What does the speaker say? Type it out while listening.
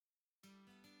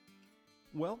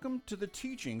Welcome to the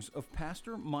teachings of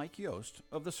Pastor Mike Yost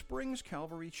of the Springs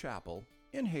Calvary Chapel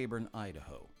in Hebron,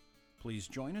 Idaho. Please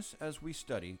join us as we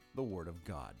study the Word of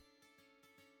God.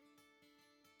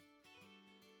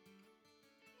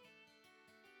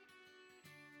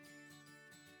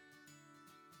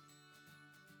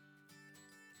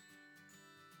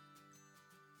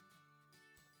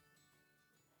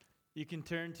 You can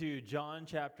turn to John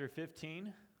chapter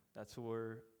 15. That's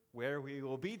where we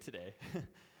will be today.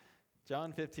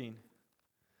 John 15.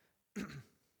 I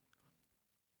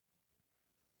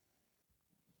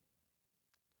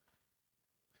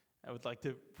would like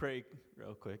to pray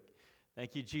real quick.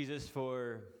 Thank you, Jesus,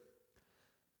 for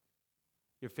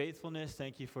your faithfulness.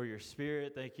 Thank you for your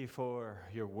spirit. Thank you for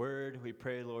your word. We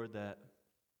pray, Lord, that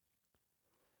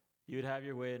you would have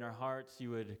your way in our hearts. You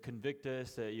would convict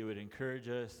us, that you would encourage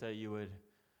us, that you would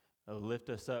lift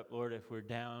us up, Lord, if we're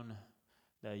down,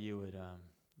 that you would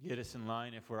get us in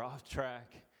line if we're off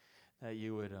track, that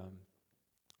you would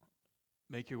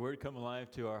make your word come alive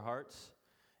to our hearts.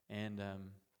 And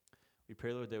we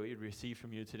pray, Lord, that we would receive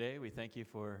from you today. We thank you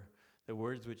for the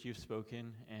words which you've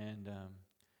spoken. And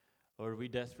Lord, we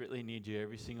desperately need you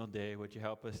every single day. Would you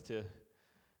help us to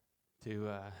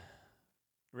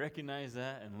recognize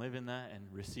that and live in that and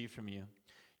receive from you. In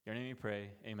your name we pray.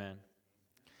 Amen.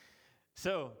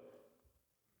 So,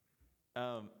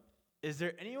 is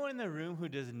there anyone in the room who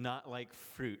does not like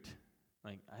fruit?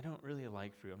 Like, I don't really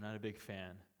like fruit. I'm not a big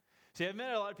fan. See, I've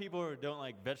met a lot of people who don't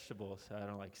like vegetables. I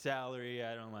don't like celery.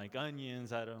 I don't like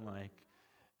onions. I don't like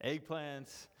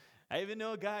eggplants. I even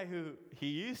know a guy who he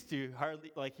used to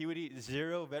he would eat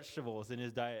 0 vegetables in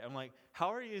his diet. I'm like,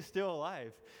 how are you still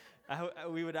alive?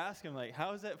 We would ask him, like,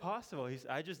 how is that possible?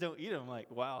 I just don't eat them. I'm like,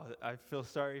 wow, I feel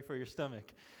sorry for your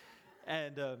stomach.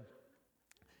 And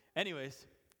anyways,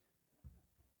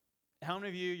 how many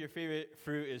of you, your favorite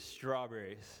fruit is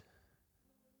strawberries?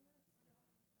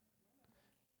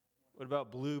 What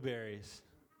about blueberries?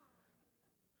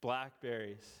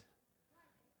 Blackberries?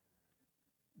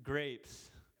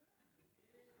 Grapes?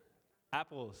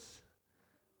 Apples?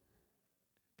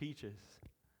 Peaches?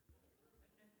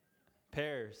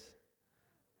 Pears?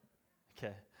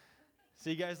 Okay.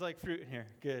 So you guys like fruit in here?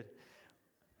 Good.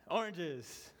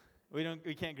 Oranges? We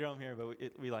can't grow them here, but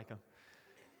we like them.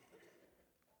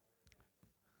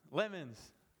 Lemons.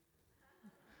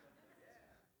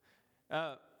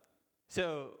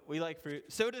 So we like fruit.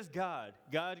 So does God.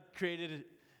 God created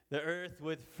the earth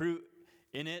with fruit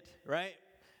in it, right?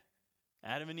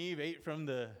 Adam and Eve ate from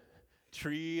the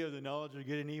tree of the knowledge of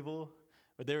good and evil,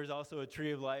 but there was also a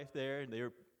tree of life there.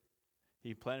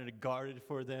 He planted a garden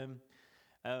for them.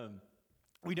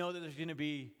 We know that there's going to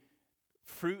be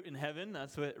fruit in heaven.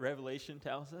 That's what Revelation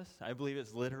tells us. I believe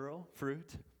it's literal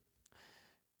fruit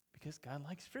because God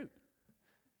likes fruit.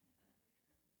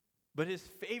 But his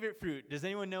favorite fruit, does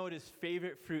anyone know what his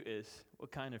favorite fruit is?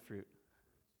 What kind of fruit?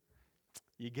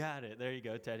 You got it. There you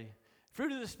go, Teddy.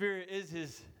 Fruit of the Spirit is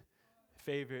his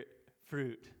favorite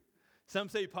fruit. Some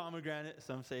say pomegranate,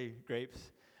 some say grapes.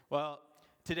 Well,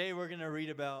 today we're going to read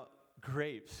about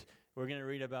grapes. We're going to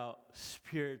read about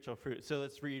spiritual fruit. So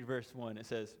let's read verse 1. It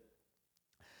says,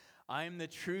 I am the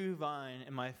true vine,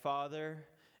 and my Father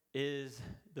is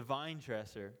the vine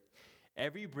dresser.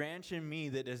 Every branch in me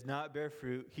that does not bear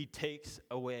fruit, he takes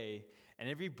away. And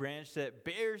every branch that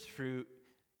bears fruit,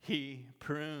 he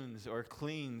prunes or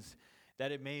cleans,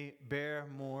 that it may bear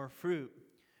more fruit.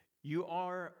 You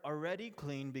are already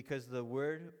clean because of the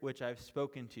word which I've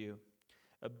spoken to you.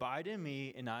 Abide in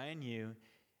me, and I in you.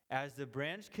 As the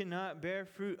branch cannot bear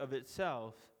fruit of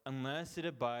itself unless it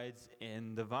abides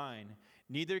in the vine,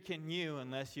 neither can you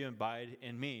unless you abide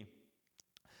in me.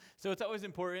 So it's always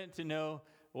important to know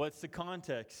what's the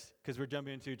context, because we're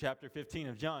jumping into chapter 15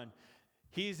 of John.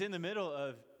 He's in the middle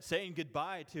of saying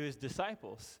goodbye to his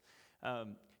disciples.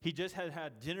 He just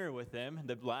had dinner with them,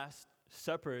 the Last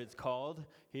Supper it's called.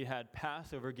 He had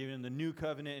Passover, giving them the new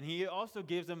covenant, and he also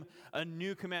gives them a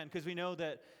new command, because we know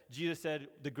that Jesus said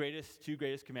the two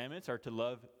greatest commandments are to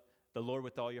love the Lord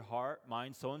with all your heart,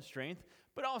 mind, soul, and strength,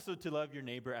 but also to love your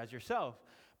neighbor as yourself.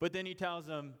 But then he tells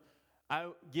them, I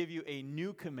give you a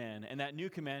new command, and that new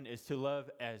command is to love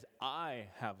as I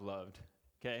have loved,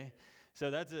 okay? So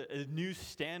that's a new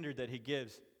standard that he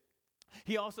gives.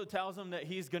 He also tells them that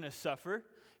he's going to suffer.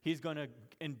 He's going to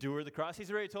endure the cross.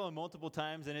 He's already told them multiple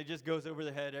times, and it just goes over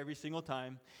the head every single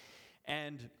time.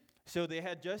 And so they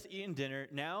had just eaten dinner.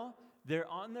 Now they're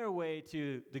on their way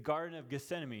to the Garden of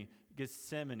Gethsemane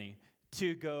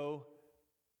to go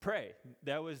pray.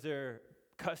 That was their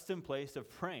custom place of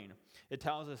praying. It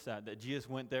tells us that Jesus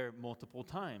went there multiple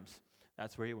times.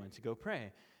 That's where he went to go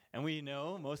pray. And we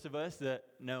know, most of us that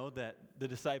know that the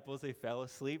disciples, they fell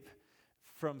asleep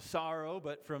from sorrow,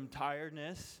 but from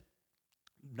tiredness,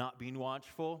 not being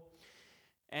watchful.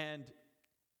 And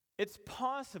it's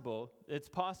possible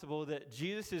that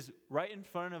Jesus is right in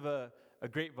front of a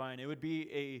grapevine. It would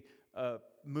be a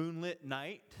moonlit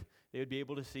night. They would be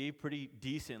able to see pretty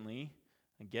decently,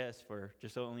 I guess, for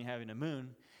just only having a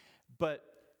moon. But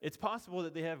it's possible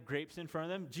that they have grapes in front of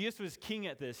them. Jesus was king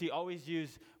at this. He always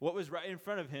used what was right in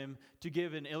front of him to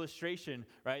give an illustration,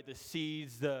 right? The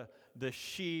seeds, the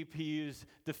sheep. He used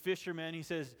the fishermen. He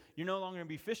says, you're no longer going to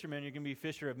be fishermen, you're going to be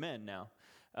fisher of men now.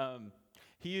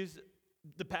 He used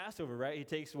the Passover, right? He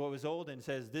takes what was old and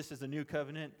says, this is a new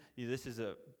covenant. This is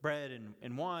a bread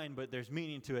and wine, but there's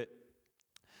meaning to it.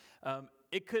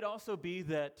 It could also be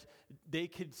that they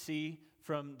could see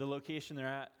from the location they're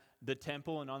at, the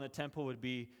temple, and on the temple would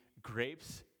be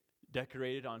grapes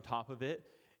decorated on top of it.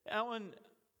 That one,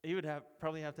 he would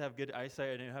probably have to have good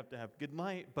eyesight and he'd have to have good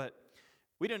light, but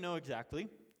we don't know exactly.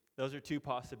 Those are two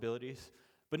possibilities.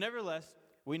 But nevertheless,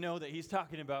 we know that he's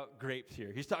talking about grapes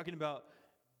here. He's talking about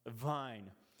a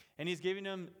vine. And he's giving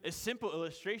them a simple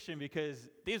illustration because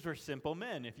these were simple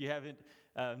men. If you haven't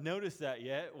noticed that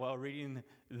yet while reading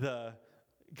the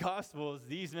Gospels,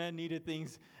 these men needed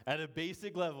things at a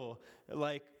basic level,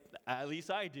 like at least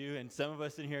I do, and some of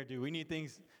us in here do. We need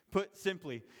things put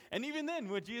simply. And even then,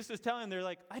 what Jesus was telling them, they're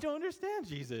like, I don't understand,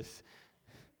 Jesus.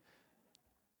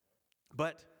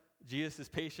 But Jesus is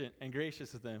patient and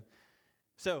gracious with them.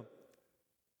 So,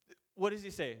 what does he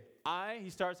say? He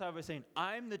starts out by saying,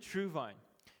 I'm the true vine.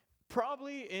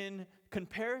 Probably in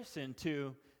comparison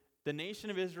to the nation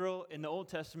of Israel in the Old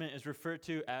Testament is referred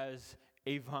to as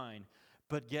a vine.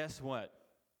 But guess what?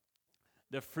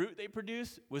 The fruit they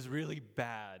produced was really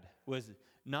bad, was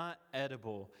not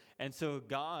edible. And so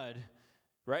God,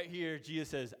 right here, Jesus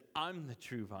says, I'm the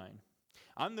true vine.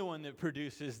 I'm the one that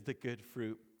produces the good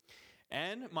fruit.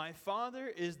 And my Father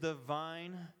is the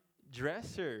vine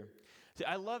dresser. See,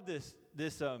 I love this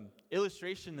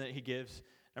illustration that he gives.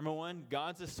 Number one,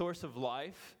 God's the source of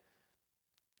life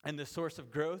and the source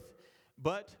of growth.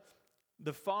 But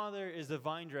the Father is the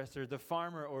vine dresser, the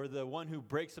farmer, or the one who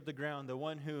breaks up the ground, the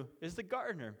one who is the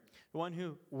gardener, the one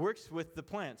who works with the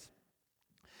plants.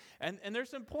 And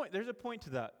there's a point to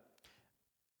that.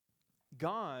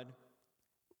 God,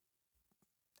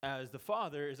 as the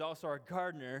Father, is also our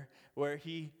gardener, where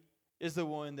he is the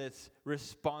one that's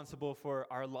responsible for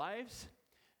our lives,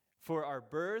 for our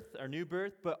birth, our new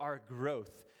birth, but our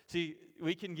growth. See,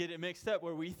 we can get it mixed up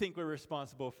where we think we're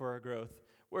responsible for our growth,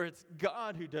 where it's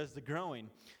God who does the growing.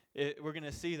 We're going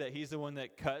to see that he's the one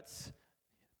that cuts,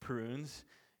 prunes.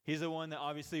 He's the one that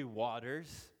obviously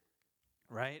waters,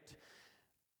 right?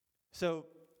 So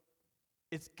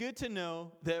it's good to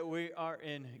know that we are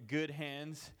in good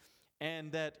hands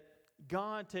and that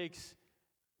God takes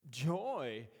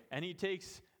joy and he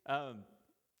takes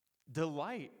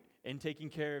delight in taking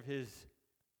care of his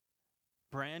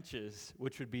branches,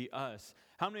 which would be us.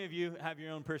 How many of you have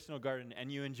your own personal garden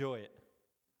and you enjoy it?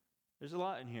 There's a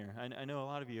lot in here. I know a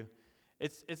lot of you.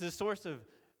 It's a source of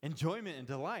enjoyment and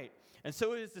delight. And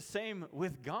so it is the same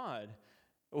with God.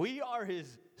 We are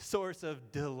his source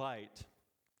of delight.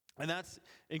 And that's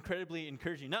incredibly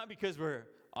encouraging. Not because we're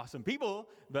awesome people,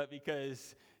 but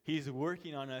because he's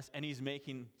working on us and he's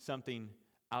making something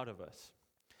out of us.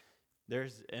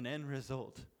 There's an end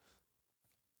result.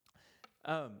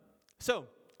 So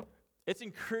it's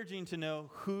encouraging to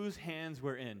know whose hands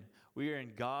we're in. We are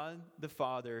in God the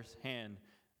Father's hand,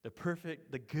 the perfect,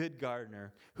 the good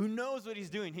gardener, who knows what he's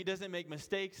doing. He doesn't make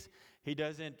mistakes. He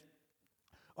doesn't,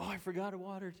 I forgot to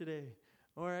water today,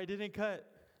 or I didn't cut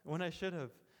when I should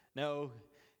have. No,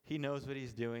 he knows what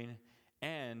he's doing,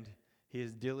 and he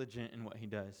is diligent in what he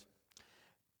does.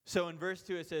 So in verse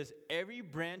 2 it says, every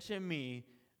branch in me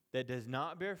that does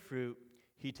not bear fruit,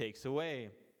 he takes away.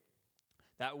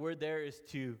 That word there is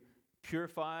to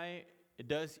purify. It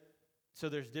does. So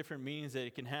there's different meanings that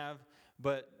it can have,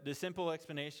 but the simple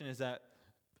explanation is that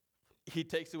he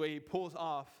takes away, he pulls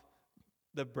off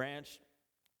the branch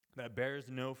that bears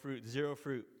no fruit, zero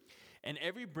fruit. And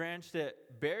every branch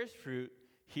that bears fruit,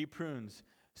 he prunes.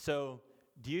 So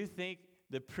do you think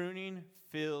the pruning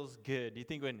feels good? Do you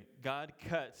think when God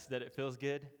cuts that it feels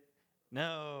good?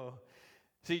 No.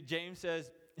 See, James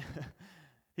says,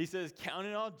 he says, count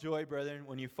it all joy, brethren,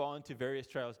 when you fall into various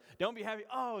trials. Don't be happy.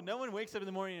 No one wakes up in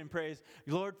the morning and prays,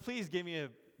 Lord, please give me a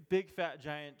big, fat,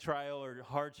 giant trial or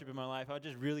hardship in my life. I'll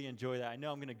just really enjoy that. I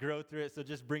know I'm going to grow through it, so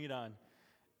just bring it on.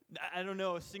 I don't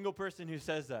know a single person who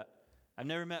says that. I've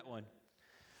never met one.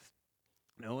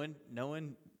 No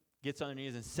one gets on their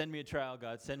knees and send me a trial,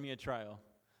 God. Send me a trial.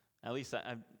 At least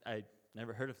I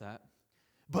never heard of that.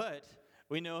 But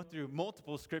we know through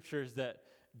multiple scriptures that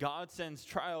God sends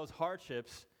trials,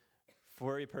 hardships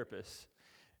for a purpose.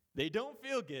 They don't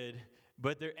feel good,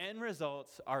 but their end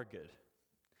results are good.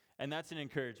 And that's an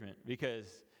encouragement, because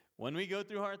when we go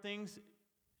through hard things,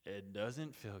 it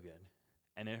doesn't feel good,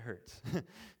 and it hurts.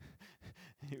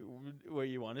 Where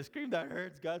you want to scream, that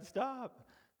hurts, God, stop.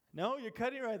 No, you're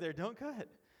cutting right there, don't cut.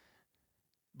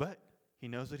 But he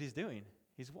knows what he's doing.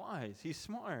 He's wise, he's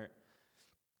smart.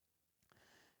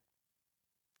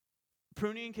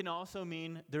 Pruning can also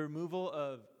mean the removal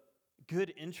of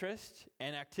good interests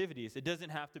and activities. It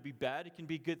doesn't have to be bad, it can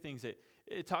be good things.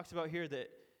 It talks about here that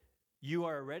you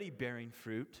are already bearing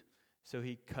fruit, so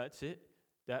he cuts it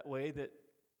that way that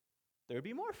there will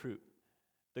be more fruit.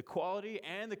 The quality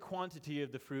and the quantity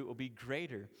of the fruit will be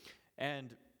greater.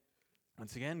 And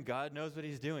once again, God knows what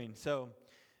he's doing. So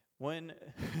when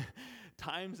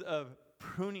times of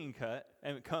pruning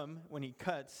come, when he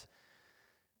cuts,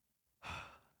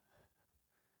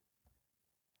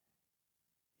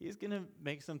 he's going to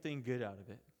make something good out of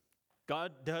it.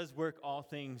 God does work all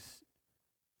things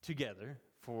together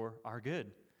for our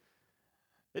good.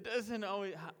 It doesn't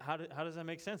always, how does that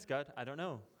make sense, God? I don't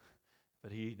know.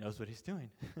 But he knows what he's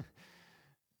doing.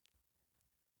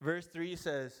 Verse 3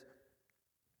 says,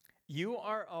 you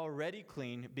are already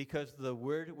clean because of the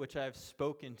word which I have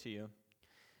spoken to you.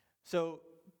 So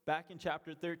back in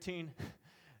chapter 13,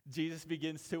 Jesus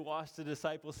begins to wash the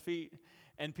disciples' feet,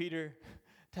 and Peter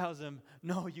tells him,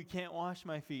 no, you can't wash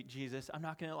my feet, Jesus. I'm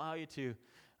not going to allow you to.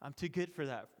 I'm too good for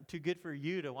that. Too good for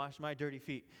you to wash my dirty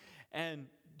feet. And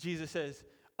Jesus says,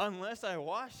 unless I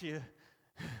wash you,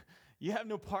 you have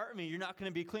no part in me. You're not going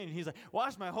to be clean. And he's like,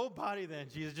 wash my whole body then,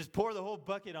 Jesus. Just pour the whole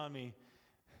bucket on me.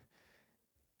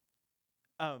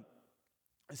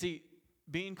 See,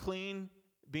 being clean,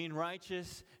 being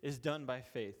righteous is done by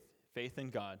faith in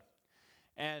God.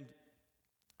 And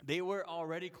they were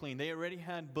already clean. They already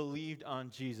had believed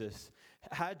on Jesus.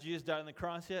 Had Jesus died on the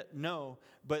cross yet? No,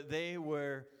 but they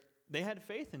had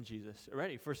faith in Jesus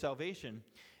already for salvation.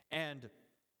 And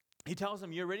he tells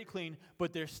them, you're already clean,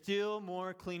 but there's still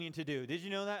more cleaning to do. Did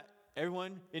you know that?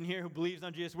 Everyone in here who believes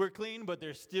on Jesus, we're clean, but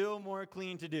there's still more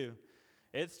cleaning to do.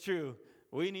 It's true.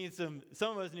 We need some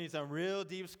of us need some real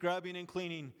deep scrubbing and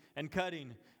cleaning and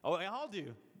cutting. Oh, we all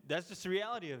do. That's just the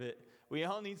reality of it. We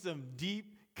all need some deep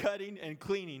cutting and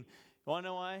cleaning. Want to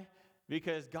know why?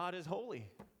 Because God is holy.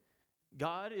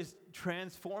 God is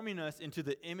transforming us into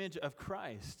the image of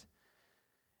Christ.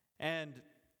 And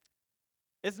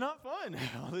it's not fun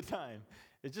all the time.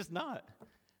 It's just not.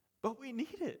 But we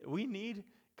need it. We need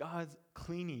God's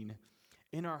cleaning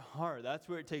in our heart. That's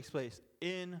where it takes place,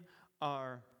 in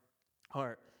our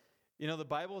heart. You know, the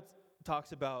Bible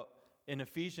talks about in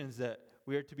Ephesians that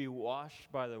we are to be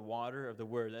washed by the water of the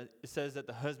word. It says that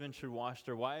the husband should wash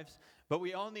their wives, but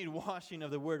we all need washing of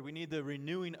the word. We need the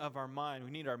renewing of our mind. We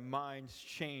need our minds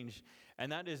changed,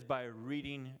 and that is by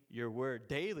reading your word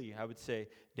daily, I would say.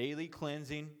 Daily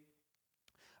cleansing.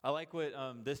 I like what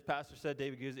this pastor said,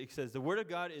 David Guzik. He says, the word of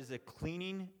God is a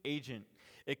cleaning agent.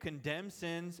 It condemns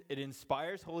sins, it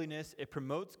inspires holiness, it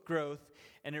promotes growth,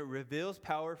 and it reveals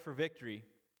power for victory.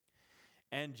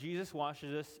 And Jesus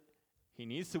washes us. He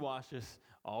needs to wash us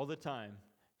all the time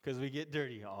because we get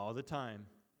dirty all the time.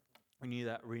 We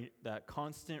need that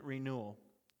constant renewal.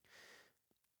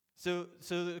 So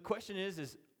the question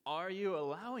is, are you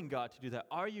allowing God to do that?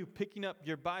 Are you picking up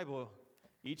your Bible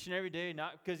each and every day,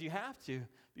 not because you have to,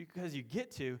 because you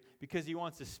get to, because he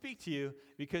wants to speak to you,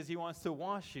 because he wants to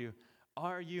wash you?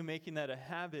 Are you making that a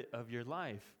habit of your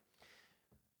life?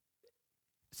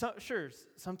 So, sure,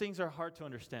 some things are hard to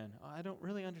understand. Oh, I don't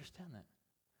really understand that.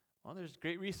 Well, there's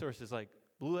great resources like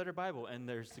Blue Letter Bible, and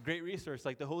there's a great resource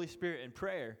like the Holy Spirit and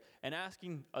prayer, and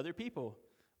asking other people,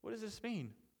 what does this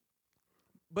mean?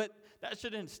 But that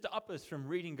shouldn't stop us from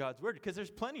reading God's word, because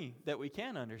there's plenty that we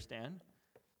can understand.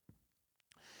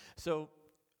 So,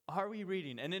 are we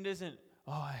reading? And it isn't,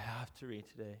 oh, I have to read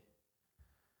today.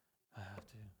 I have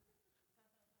to.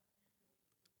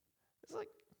 It's like,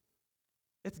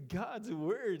 it's God's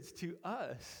words to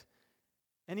us.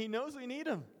 And he knows we need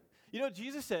them. You know,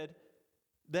 Jesus said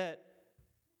that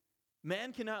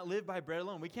man cannot live by bread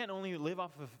alone. We can't only live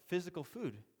off of physical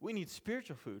food. We need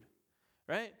spiritual food,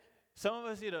 right? Some of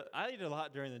us I eat a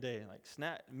lot during the day, like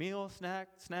meal, snack,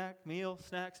 meal,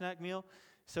 snack, meal.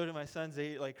 So do my sons.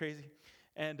 They eat like crazy.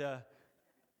 And,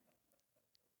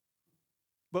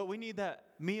 but we need that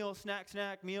meal,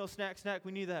 snack, meal, snack.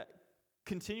 We need that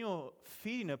continual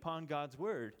feeding upon God's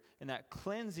word and that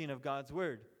cleansing of God's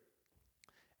word.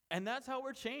 And that's how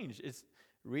we're changed. It's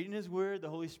reading his word, the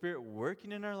Holy Spirit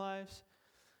working in our lives.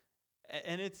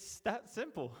 And it's that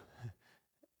simple.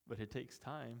 but it takes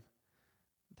time.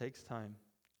 It takes time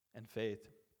and faith.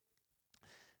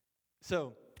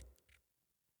 So,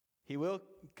 he will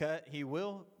cut, he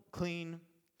will clean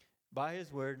by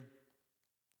his word.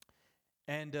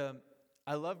 And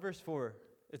I love verse 4.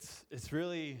 It's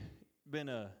really been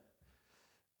a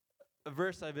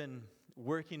verse I've been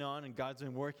working on, and God's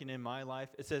been working in my life.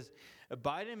 It says,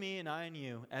 "Abide in me and I in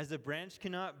you, as the branch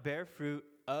cannot bear fruit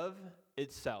of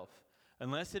itself,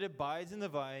 unless it abides in the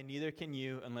vine, neither can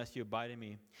you unless you abide in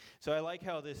me." So I like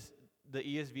how the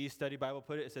ESV Study Bible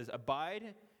put it. It says,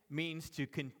 abide means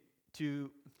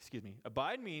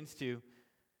abide means to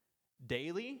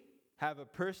daily have a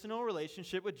personal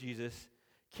relationship with Jesus,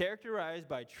 characterized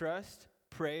by trust,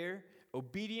 prayer,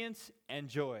 obedience, and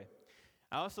joy.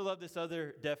 I also love this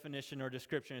other definition or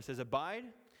description. It says, abide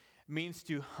means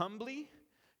to humbly,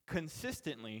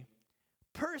 consistently,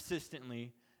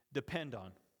 persistently depend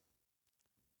on.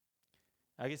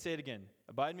 I can say it again.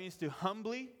 Abide means to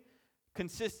humbly,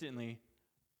 consistently,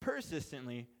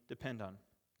 persistently depend on.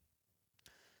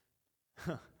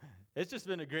 It's just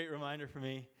been a great reminder for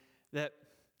me that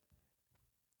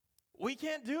we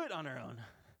can't do it on our own.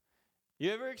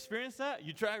 You ever experienced that?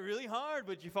 You try really hard,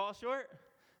 but you fall short?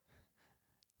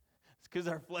 It's because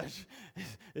our flesh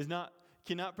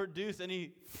cannot produce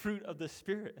any fruit of the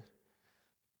Spirit.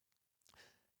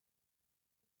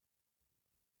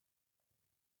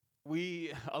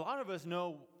 A lot of us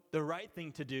know the right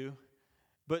thing to do,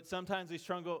 but sometimes we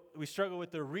struggle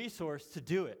with the resource to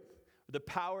do it, the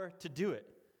power to do it.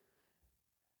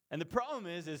 And the problem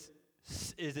is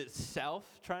it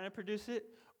self trying to produce it,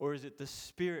 or is it the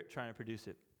Spirit trying to produce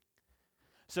it?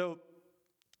 So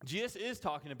Jesus is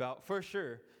talking about, for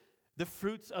sure, the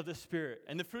fruits of the Spirit.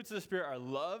 And the fruits of the Spirit are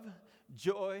love,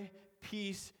 joy,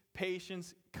 peace,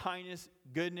 patience, kindness,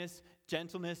 goodness,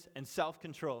 gentleness, and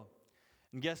self-control.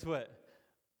 And guess what?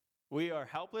 We are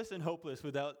helpless and hopeless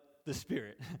without the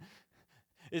Spirit.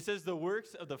 It says the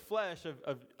works of the flesh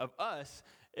of us,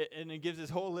 and it gives this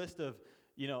whole list of,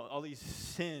 all these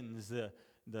sins, the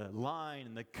lying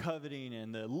and the coveting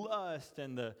and the lust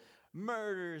and the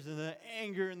murders and the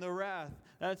anger and the wrath.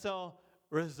 That's all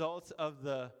results of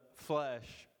the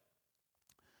flesh.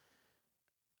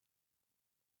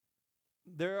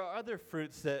 There are other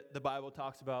fruits that the Bible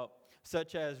talks about,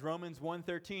 such as Romans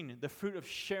 1:13, the fruit of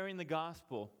sharing the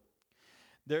gospel.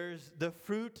 There's the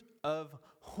fruit of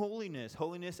holiness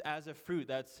as a fruit.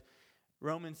 That's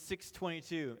Romans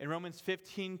 6:22. In Romans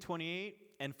 15:28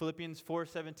 and Philippians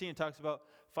 4:17, it talks about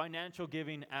financial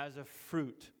giving as a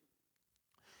fruit.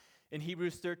 In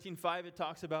Hebrews 13:5, it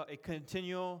talks about a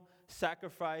continual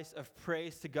sacrifice of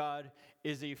praise to God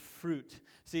is a fruit.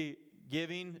 See,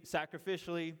 giving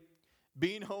sacrificially,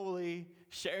 being holy,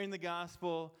 sharing the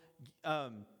gospel,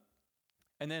 and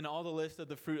then all the list of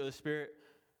the fruit of the Spirit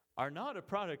are not a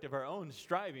product of our own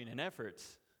striving and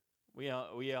efforts. We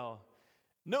all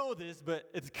know this, but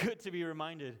it's good to be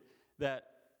reminded that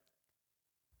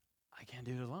I can't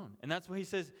do it alone. And that's what he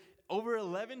says over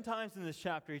 11 times in this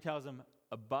chapter. He tells them,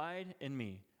 abide in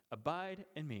me, abide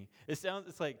in me. It's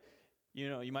like,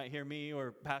 you might hear me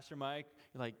or Pastor Mike,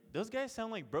 you're like, those guys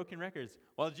sound like broken records.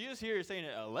 Well, Jesus here is saying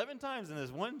it 11 times in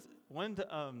this one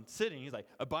sitting. He's like,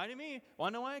 abide in me.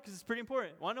 Want to know why? Because it's pretty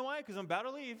important. Want to know why? Because I'm about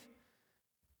to leave.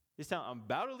 He's telling, I'm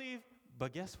about to leave,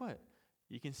 but guess what?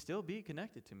 You can still be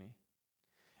connected to me.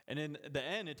 And in the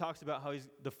end, it talks about how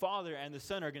the Father and the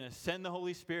Son are going to send the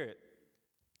Holy Spirit.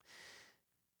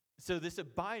 So this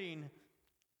abiding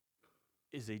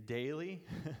is a daily,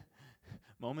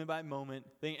 moment by moment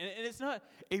thing. And it's not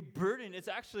a burden. It's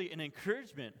actually an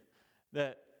encouragement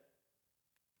that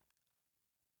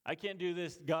I can't do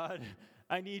this, God.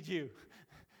 I need you.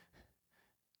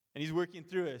 And he's working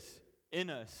through us, in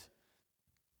us.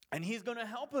 And he's going to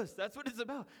help us. That's what it's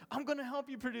about. I'm going to help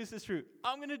you produce this fruit.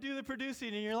 I'm going to do the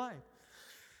producing in your life.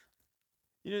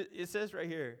 It says right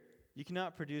here, you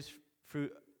cannot produce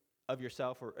fruit of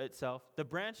yourself or itself. The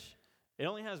branch, it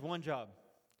only has one job,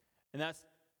 and that's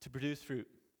to produce fruit.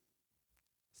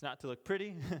 It's not to look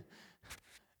pretty.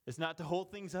 It's not to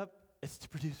hold things up. It's to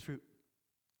produce fruit.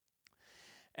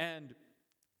 And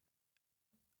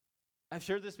I've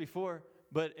shared this before,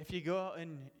 but if you go out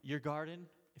in your garden,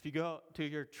 if you go out to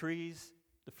your trees,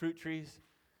 the fruit trees,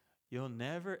 you'll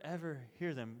never, ever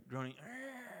hear them groaning,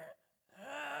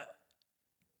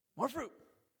 more fruit,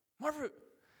 more fruit.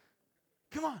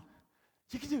 Come on,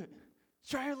 you can do it.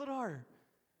 Try a little harder.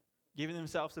 Giving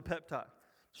themselves a pep talk.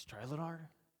 Just try a little harder.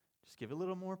 Just give it a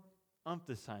little more oomph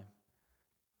this time.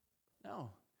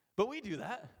 No, but we do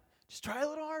that. Just try a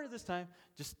little harder this time.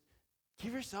 Just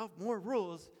give yourself more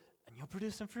rules, and you'll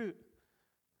produce some fruit.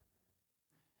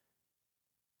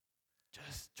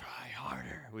 just try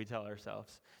harder, we tell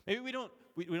ourselves. Maybe we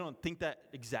don't think that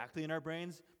exactly in our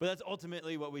brains, but that's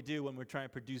ultimately what we do when we're trying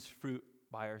to produce fruit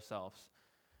by ourselves.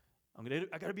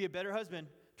 I got to be a better husband,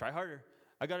 try harder.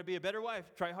 I got to be a better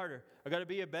wife, try harder. I got to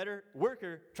be a better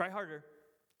worker, try harder.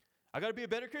 I got to be a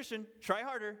better Christian, try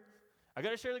harder. I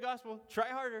got to share the gospel, try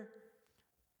harder.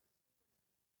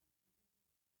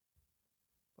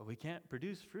 But we can't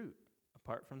produce fruit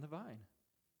apart from the vine.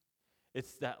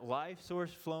 It's that life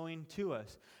source flowing to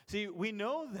us. See, we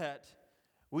know that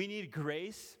we need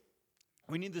grace.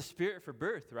 We need the Spirit for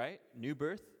birth, right? New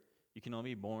birth. You can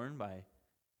only be born by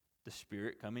the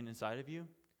Spirit coming inside of you.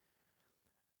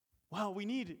 Well, we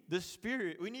need the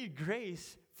Spirit. We need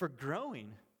grace for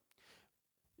growing.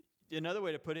 Another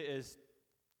way to put it is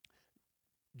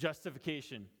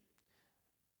justification.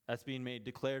 That's being made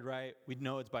declared right. We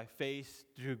know it's by faith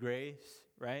through grace,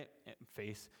 right?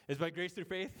 Faith. It's by grace through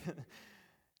faith.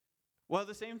 Well,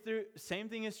 the same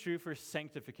thing is true for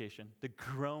sanctification. The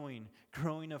growing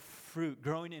of fruit,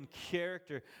 growing in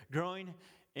character, growing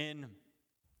in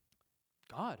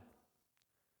God.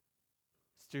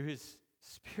 It's through His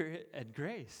Spirit and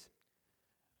grace.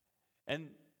 And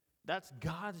that's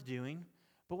God's doing.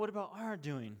 But what about our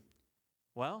doing?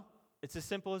 Well, it's as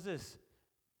simple as this.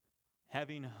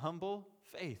 Having humble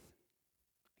faith.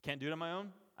 I can't do it on my own.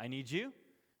 I need you.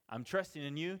 I'm trusting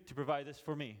in you to provide this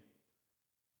for me.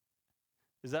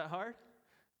 Is that hard?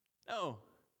 No.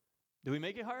 Do we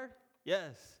make it hard?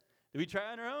 Yes. Do we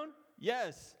try on our own?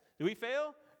 Yes. Do we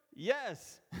fail?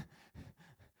 Yes.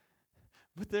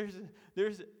 But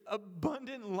there's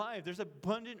abundant life. There's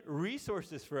abundant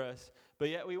resources for us. But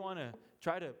yet we want to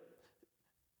try to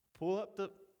pull up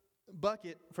the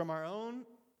bucket from our own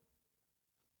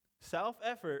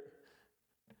self-effort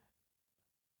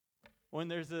when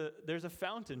there's a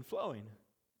fountain flowing.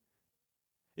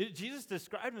 Jesus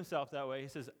described himself that way. He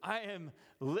says, I am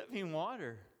living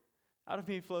water. Out of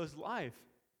me flows life.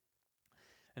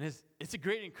 And it's a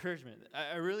great encouragement.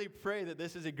 I really pray that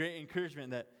this is a great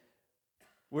encouragement, that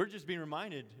we're just being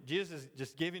reminded. Jesus is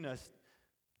just giving us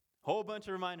a whole bunch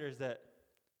of reminders that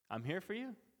I'm here for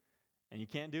you, and you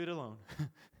can't do it alone.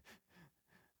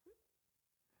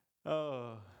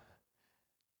 Oh.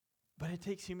 But it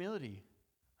takes humility.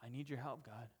 I need your help,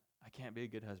 God. I can't be a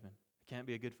good husband. I can't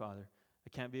be a good father. I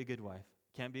can't be a good wife.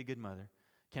 I can't be a good mother.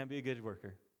 I can't be a good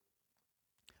worker.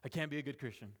 I can't be a good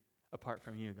Christian apart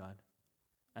from you, God.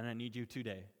 And I need you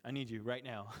today. I need you right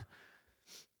now.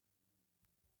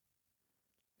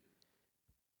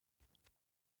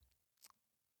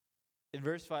 In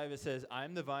verse 5 it says, I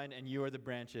am the vine and you are the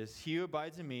branches. He who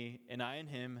abides in me and I in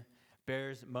him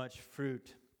bears much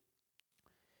fruit.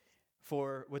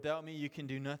 For without me you can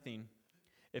do nothing.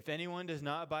 If anyone does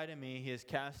not abide in me, he is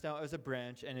cast out as a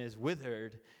branch and is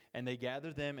withered, and they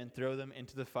gather them and throw them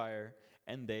into the fire,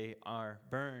 and they are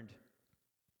burned.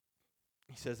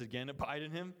 He says it again, abide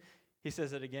in him. He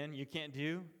says it again, you can't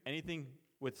do anything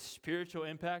with spiritual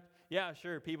impact. Yeah,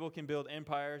 sure, people can build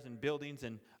empires and buildings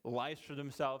and lives for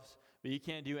themselves, but you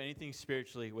can't do anything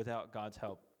spiritually without God's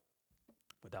help,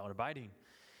 without abiding.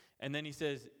 And then he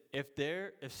says,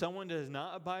 if someone does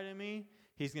not abide in me,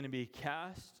 he's going to be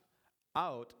cast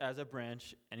out as a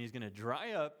branch, and he's going to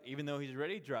dry up, even though he's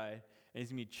already dry, and he's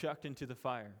going to be chucked into the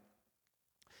fire.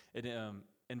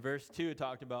 In verse 2, it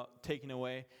talked about taking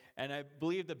away, and I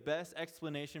believe the best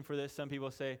explanation for this, some people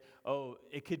say, oh,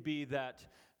 it could be that,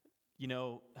 you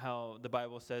know, how the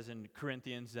Bible says in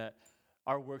Corinthians that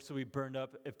our works will be burned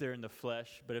up if they're in the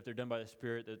flesh, but if they're done by the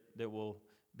Spirit, that will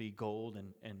be gold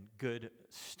and good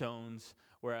stones,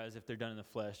 whereas if they're done in the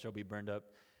flesh, they'll be burned up.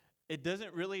 It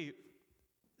doesn't really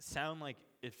sound like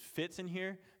it fits in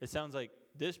here. It sounds like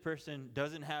this person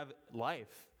doesn't have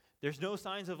life. There's no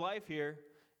signs of life here,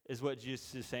 is what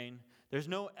Jesus is saying. There's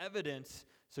no evidence,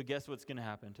 so guess what's going to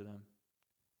happen to them?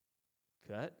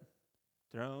 Cut,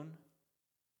 thrown,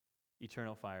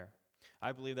 eternal fire.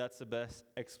 I believe that's the best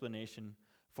explanation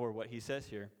for what he says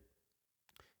here.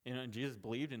 You know, Jesus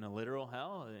believed in a literal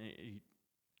hell, a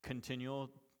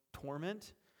continual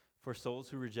torment for souls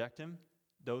who reject him,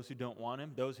 those who don't want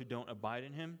him, those who don't abide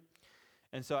in him.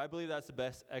 And so I believe that's the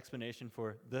best explanation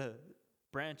for the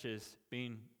branches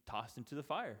being tossed into the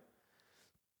fire.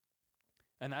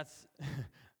 And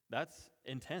that's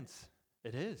intense.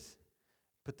 It is.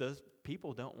 But those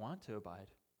people don't want to abide.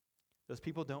 Those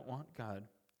people don't want God.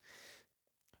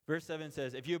 Verse 7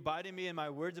 says, if you abide in me and my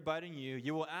words abide in you,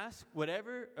 you will ask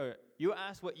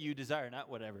what you desire, not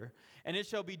whatever, and it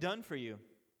shall be done for you.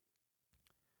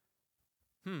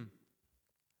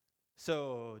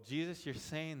 So, Jesus, you're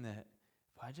saying that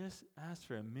if I just ask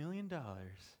for $1 million,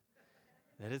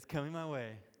 that it's coming my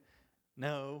way.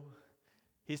 No,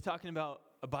 He's talking about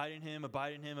abide in him,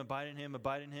 abide in him, abide in him,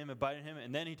 abide in him, abide in him.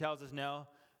 And then he tells us now,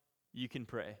 you can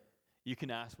pray. You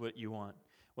can ask what you want.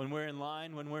 When we're in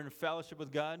line, when we're in fellowship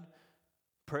with God,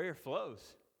 prayer flows.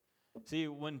 See,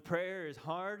 when prayer is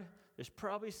hard, there's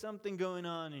probably something going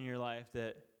on in your life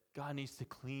that God needs to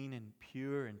clean and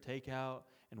pure and take out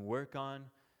and work on.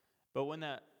 But when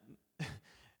that,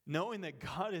 knowing that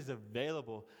God is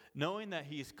available, knowing that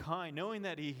he's kind, knowing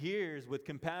that he hears with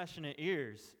compassionate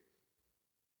ears,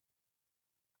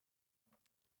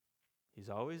 he's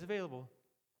always available,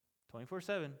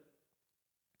 24/7,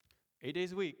 8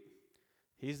 days a week.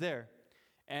 He's there.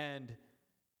 And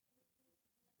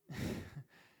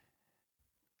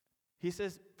he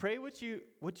says, pray what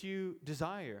you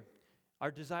desire. Our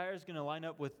desire is going to line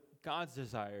up with God's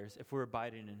desires if we're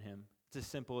abiding in him. It's as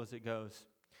simple as it goes.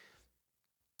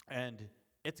 And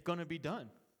it's going to be done.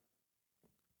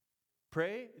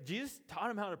 Pray. Jesus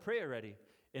taught him how to pray already.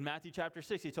 In Matthew chapter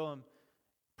 6, he told him,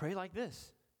 pray like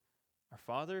this. Our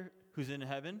Father who's in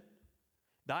heaven,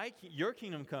 your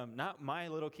kingdom come, not my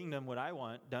little kingdom, what I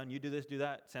want done. You do this, do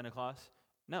that, Santa Claus.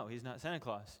 No, he's not Santa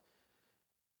Claus.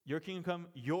 Your kingdom come,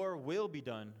 your will be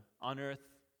done on earth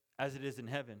as it is in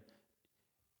heaven.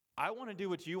 I want to do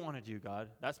what you want to do, God.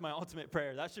 That's my ultimate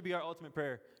prayer. That should be our ultimate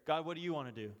prayer. God, what do you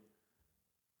want to do?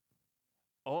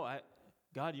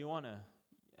 God, you want to,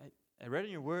 I read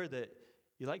in your word that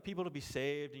you like people to be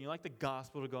saved and you like the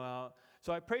gospel to go out.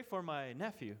 So I pray for my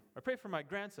nephew. I pray for my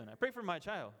grandson. I pray for my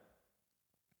child.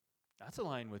 That's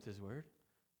aligned with his word,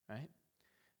 right?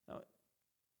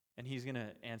 And he's going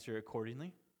to answer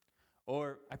accordingly.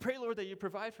 Or, I pray, Lord, that you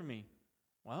provide for me.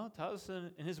 Well, tell us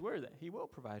in his word that he will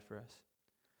provide for us.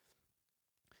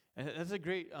 And that's a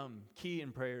great key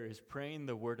in prayer, is praying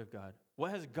the word of God.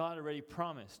 What has God already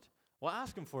promised? Well,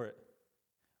 ask him for it.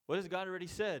 What has God already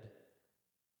said?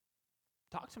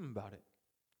 Talk to him about it.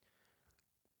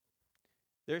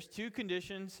 There's 2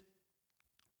 conditions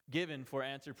given for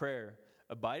answered prayer: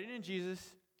 abiding in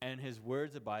Jesus and his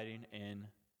words abiding in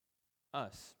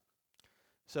us.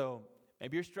 So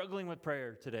maybe you're struggling with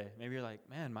prayer today. Maybe you're like,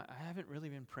 man, I haven't really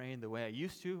been praying the way I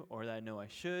used to or that I know I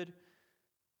should.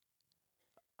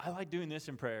 I like doing this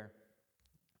in prayer.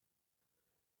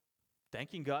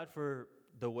 Thanking God for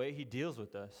the way he deals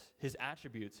with us, his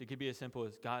attributes. It could be as simple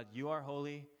as, God, you are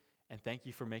holy, and thank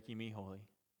you for making me holy.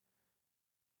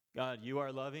 God, you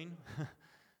are loving,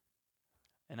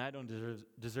 and I don't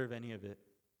deserve any of it.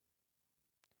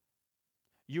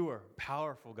 You are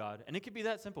powerful, God. And it could be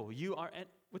that simple. You are,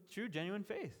 with true, genuine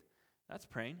faith. That's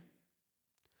praying.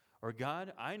 Or,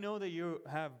 God, I know that you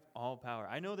have all power.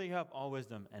 I know that you have all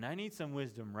wisdom, and I need some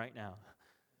wisdom right now.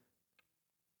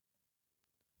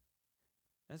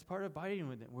 That's part of abiding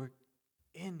with it. We're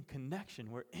in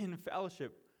connection. We're in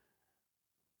fellowship.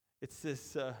 It's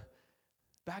this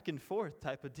back and forth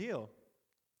type of deal.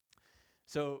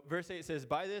 So verse 8 says,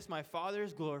 by this my Father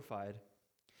is glorified,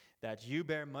 that you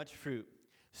bear much fruit.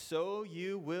 So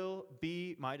you will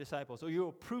be my disciples. So you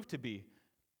will prove to be.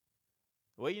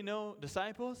 The way you know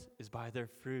disciples is by their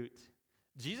fruit.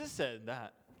 Jesus said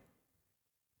that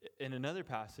in another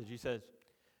passage. He says,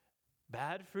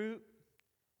 bad fruit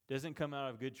doesn't come out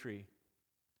of good tree.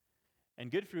 And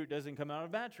good fruit doesn't come out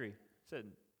of bad tree.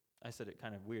 I said it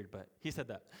kind of weird, but he said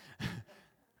that.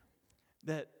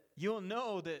 That you'll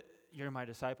know that you're my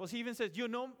disciples. He even says, you'll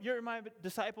know you're my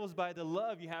disciples by the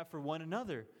love you have for one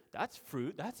another. That's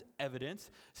fruit. That's evidence.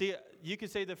 See, you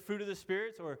could say the fruit of the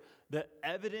Spirit or the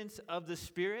evidence of the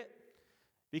Spirit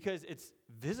because it's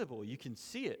visible. You can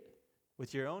see it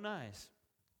with your own eyes.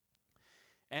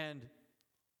 And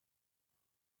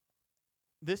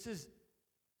this is,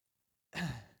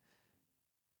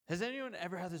 has anyone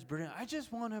ever had this burden? I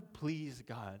just want to please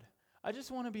God. I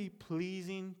just want to be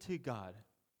pleasing to God.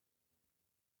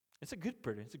 It's a good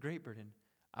burden. It's a great burden.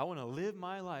 I want to live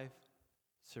my life,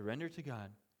 surrender to God.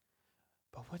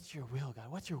 But what's your will, God?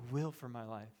 What's your will for my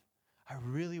life? I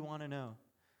really want to know.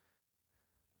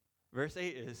 Verse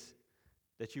 8 is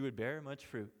that you would bear much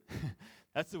fruit.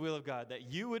 That's the will of God,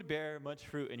 that you would bear much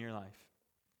fruit in your life.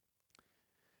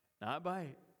 Not by,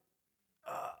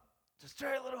 just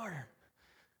try a little harder.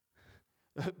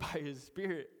 But by his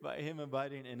Spirit, by him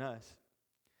abiding in us.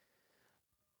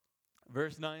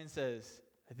 Verse 9 says,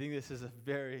 I think this is a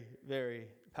very, very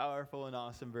powerful and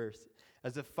awesome verse.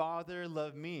 As the Father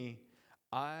loved me,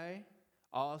 I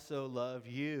also love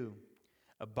you.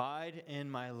 Abide in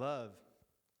my love.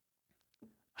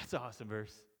 That's an awesome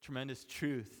verse. Tremendous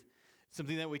truth.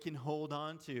 Something that we can hold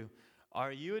on to.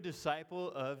 Are you a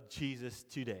disciple of Jesus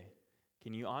today?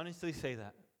 Can you honestly say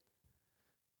that?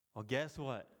 Well, guess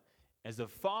what? As the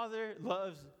Father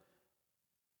loves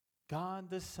God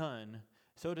the Son,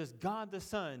 so does God the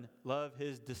Son love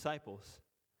his disciples.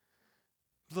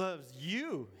 Loves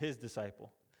you, his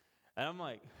disciple. And I'm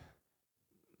like,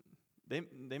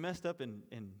 they messed up in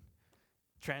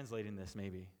translating this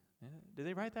maybe. Did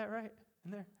they write that right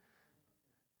in there?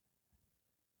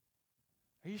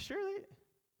 Are you sure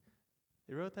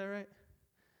they wrote that right?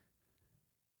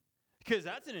 Because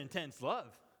that's an intense love.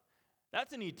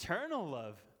 That's an eternal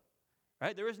love,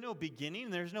 right? There is no beginning,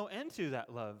 there's no end to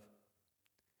that love.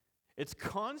 It's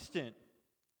constant.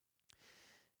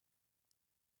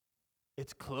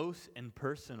 It's close and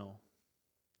personal.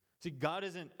 See, God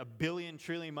isn't a billion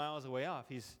trillion miles away off.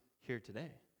 He's here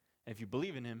today. And if you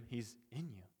believe in him, he's in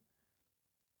you.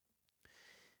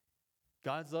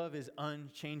 God's love is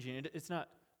unchanging. It's not,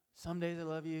 some days I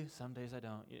love you, some days I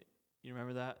don't. You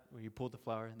remember that? Where you pulled the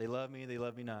flower? They love me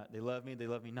not. They love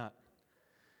me not.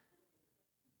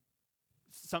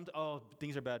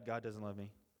 Things are bad, God doesn't love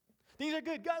me. Things are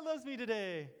good, God loves me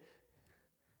today.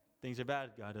 Things are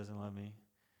bad, God doesn't love me.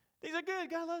 Things are good,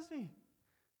 God loves me.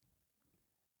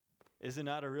 Is it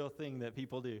not a real thing that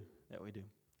people do, that we do?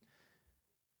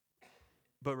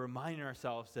 But reminding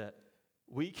ourselves that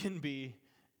we can be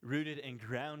rooted and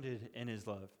grounded in his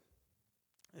love.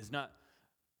 It's not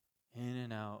in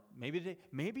and out.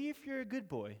 Maybe if you're a good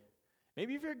boy,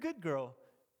 maybe if you're a good girl,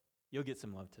 you'll get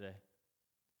some love today.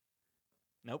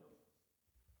 Nope.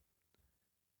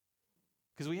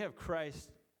 Because we have Christ's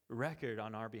record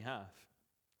on our behalf.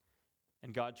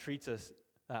 And God treats us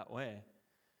that way.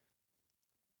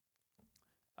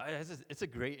 It's a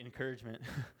great encouragement.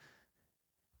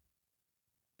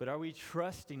 But are we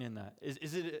trusting in that?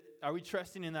 Are we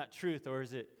trusting in that truth, or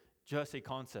is it just a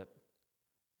concept?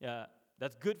 Yeah,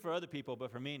 that's good for other people,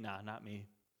 but for me, nah, not me.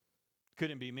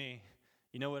 Couldn't be me.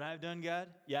 You know what I've done, God?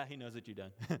 Yeah, he knows what you've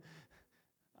done.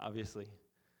 Obviously.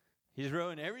 He's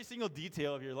written every single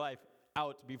detail of your life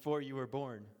out before you were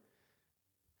born.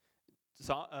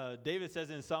 David says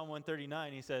in Psalm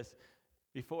 139, he says,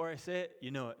 before I say it,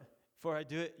 you know it. Before I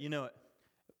do it, you know it.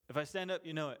 If I stand up,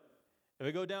 you know it. If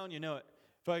I go down, you know it.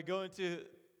 If I go into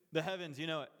the heavens, you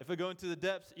know it. If I go into the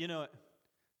depths, you know it.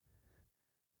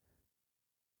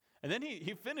 And then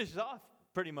he finishes off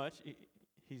pretty much.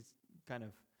 He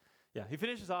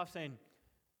finishes off saying,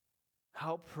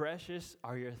 how precious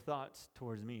are your thoughts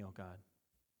towards me, oh God.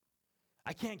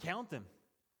 I can't count them.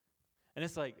 And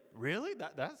it's like, really?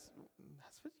 That's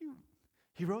what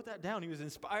he wrote that down. He was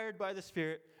inspired by the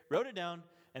Spirit, wrote it down,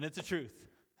 and it's the truth.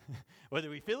 Whether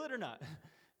we feel it or not.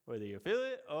 Whether you feel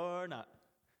it or not.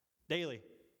 Daily.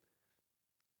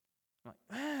 I'm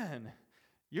like, man,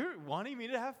 you're wanting me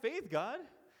to have faith, God.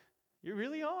 You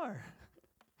really are.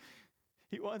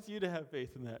 He wants you to have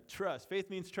faith in that. Trust. Faith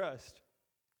means trust.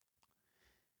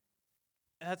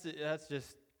 That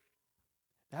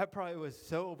probably was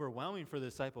so overwhelming for the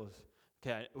disciples.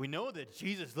 Okay, we know that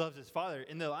Jesus loves his Father.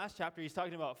 In the last chapter, he's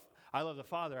talking about, I love the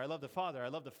Father, I love the Father, I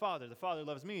love the Father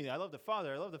loves me, I love the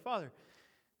Father, I love the Father.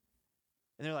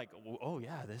 And they're like, oh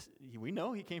yeah, we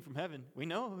know he came from heaven. We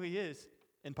know who he is,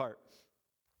 in part.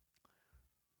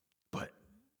 But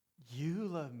you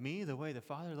love me the way the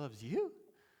Father loves you?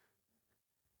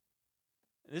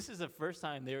 This is the first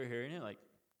time they were hearing it, like,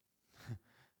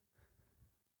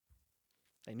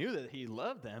 they knew that he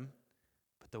loved them,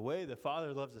 but the way the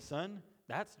Father loves the Son,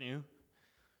 that's new.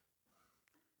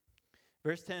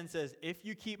 Verse 10 says, if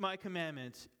you keep my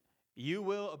commandments, you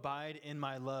will abide in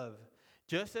my love,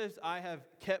 just as I have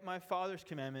kept my Father's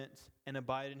commandments and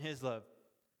abide in his love.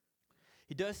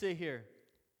 He does say here,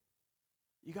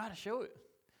 you got to show it.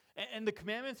 And the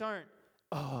commandments aren't,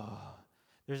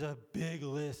 there's a big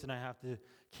list and I have to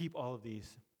keep all of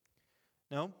these.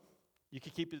 No, you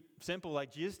can keep it simple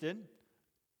like Jesus did.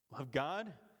 Love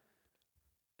God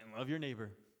and love your neighbor.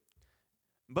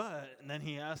 And then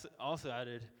he also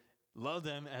added, love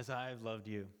them as I've loved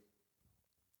you.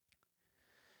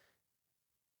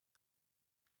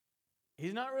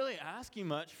 He's not really asking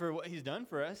much for what he's done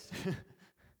for us.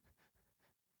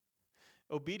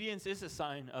 Obedience is a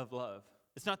sign of love.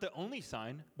 It's not the only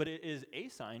sign, but it is a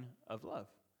sign of love.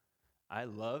 I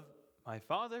love my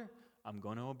Father. I'm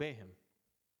going to obey him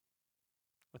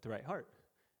with the right heart.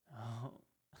 Oh,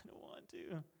 I don't want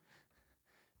to.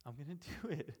 I'm going to do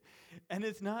it. And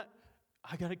it's not,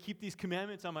 I got to keep these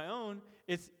commandments on my own.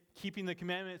 It's keeping the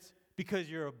commandments because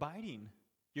you're abiding.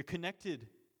 You're connected.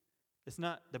 It's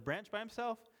not the branch by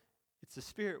himself. It's the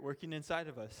Spirit working inside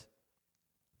of us.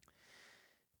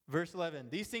 Verse 11,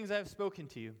 these things I have spoken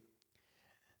to you,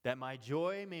 that my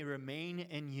joy may remain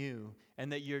in you,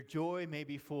 and that your joy may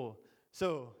be full.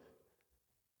 So,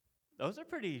 those are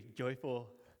pretty joyful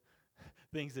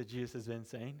things that Jesus has been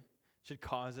saying. Should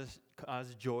cause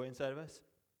joy inside of us.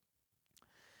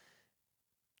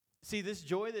 See, this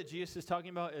joy that Jesus is talking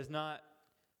about is not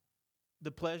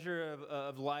the pleasure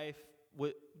of life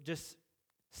with just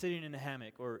sitting in a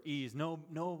hammock or ease.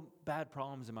 No bad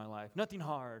problems in my life. Nothing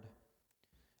hard.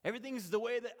 Everything's the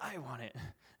way that I want it.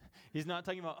 He's not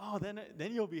talking about, oh,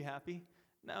 then you'll be happy.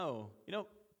 No.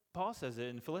 Paul says it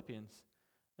in Philippians.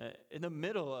 In the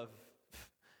middle of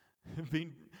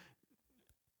being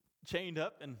chained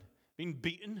up and being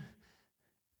beaten,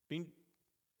 being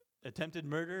attempted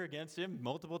murder against him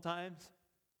multiple times,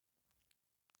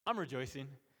 I'm rejoicing.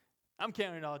 I'm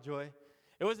counting all joy.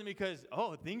 It wasn't because,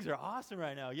 oh, things are awesome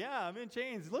right now. Yeah, I'm in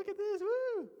chains. Look at this.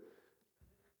 Woo.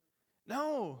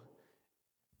 No.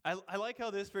 I like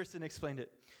how this person explained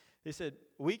it. They said,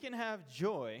 we can have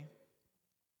joy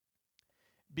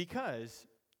because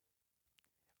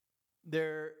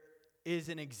there is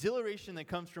an exhilaration that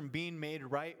comes from being made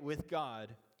right with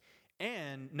God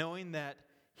and knowing that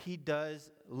He does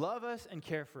love us and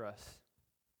care for us.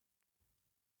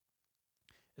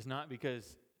 It's not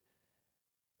because,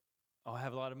 oh, I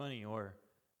have a lot of money or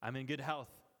I'm in good health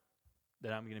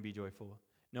that I'm going to be joyful.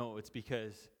 No, it's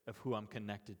because of who I'm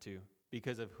connected to,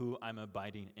 because of who I'm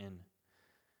abiding in.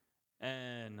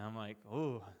 And I'm like,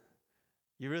 oh,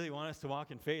 you really want us to walk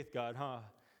in faith, God, huh?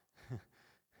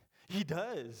 He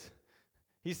does.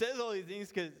 He says all these things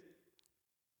because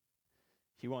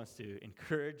He wants to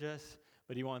encourage us,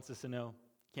 but He wants us to know,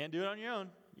 can't do it on your own.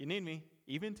 You need me,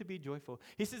 even to be joyful.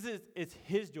 He says it's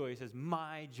His joy. He says,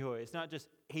 my joy. It's not just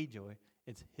a joy.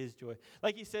 It's His joy.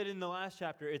 Like He said in the last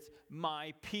chapter, it's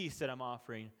my peace that I'm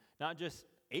offering, not just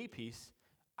a peace.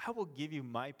 I will give you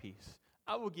my peace.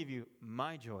 I will give you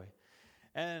my joy.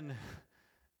 And,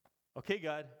 okay,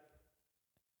 God,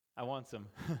 I want some.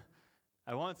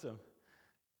 I want some.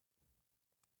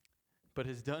 But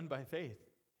it's done by faith,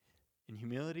 in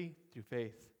humility through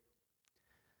faith.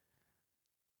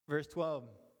 Verse 12,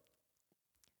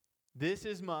 this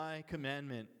is my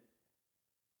commandment,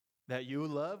 that you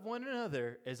love one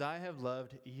another as I have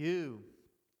loved you.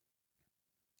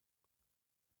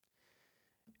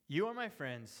 You are my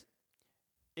friends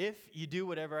if you do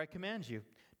whatever I command you.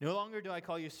 No longer do I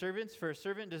call you servants, for a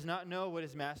servant does not know what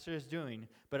his master is doing.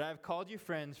 But I have called you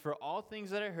friends, for all things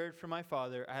that I heard from my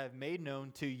Father I have made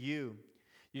known to you.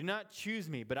 You did not choose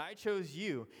me, but I chose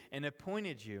you and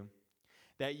appointed you,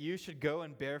 that you should go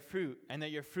and bear fruit, and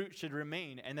that your fruit should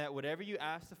remain, and that whatever you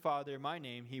ask the Father in my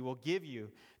name, He will give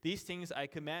you. These things I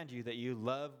command you, that you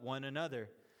love one another.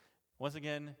 Once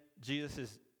again, Jesus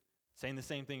is saying the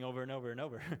same thing over and over and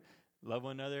over. Love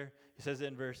one another. He says it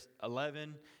in verse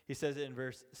 11. He says it in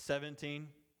verse 17.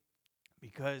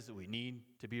 Because we need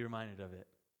to be reminded of it.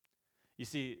 You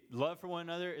see, love for one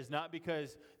another is not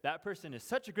because that person is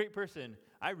such a great person,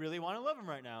 I really want to love him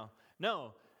right now.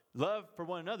 No, love for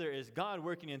one another is God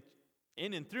working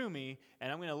in and through me,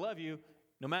 and I'm going to love you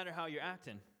no matter how you're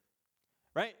acting.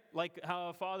 Right? Like how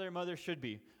a father and mother should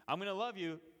be. I'm going to love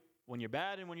you when you're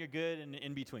bad and when you're good and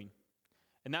in between.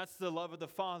 And that's the love of the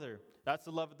Father. That's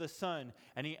the love of the Son.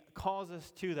 And He calls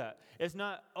us to that. It's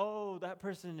not, oh, that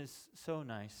person is so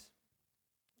nice.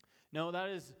 No,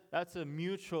 that's a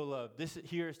mutual love. This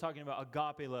here is talking about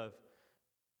agape love.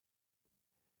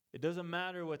 It doesn't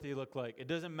matter what they look like. It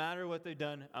doesn't matter what they've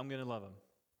done. I'm going to love them.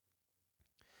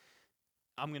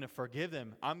 I'm going to forgive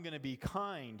them. I'm going to be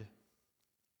kind.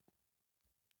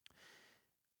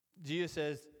 Jesus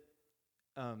says,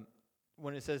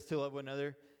 when it says to love one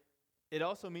another, it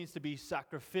also means to be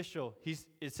sacrificial.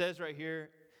 It says right here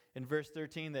in verse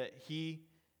 13 that he's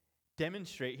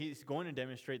going to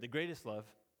demonstrate the greatest love,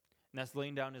 and that's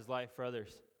laying down His life for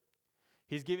others.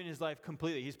 He's giving His life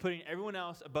completely. He's putting everyone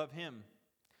else above Him.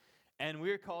 And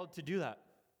we're called to do that.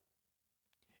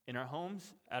 In our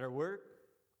homes, at our work,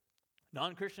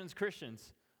 non-Christians,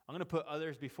 Christians, I'm going to put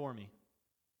others before me.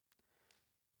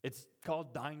 It's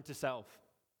called dying to self.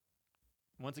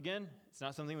 Once again, it's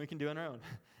not something we can do on our own.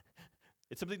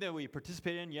 It's something that we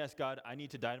participate in. Yes, God, I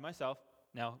need to die to myself.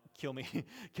 Now, kill me.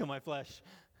 Kill my flesh.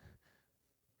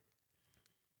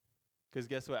 Because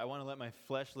guess what? I want to let my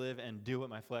flesh live and do what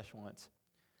my flesh wants.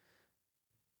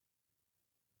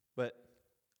 But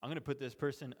I'm going to put this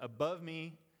person above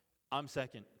me. I'm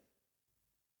second.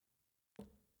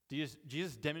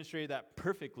 Jesus demonstrated that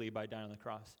perfectly by dying on the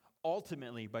cross.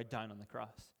 Ultimately, by dying on the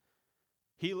cross.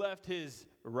 He left His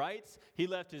rights. He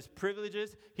left His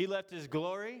privileges. He left His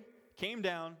glory. Came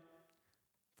down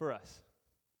for us.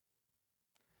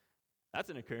 That's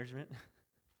an encouragement.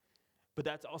 But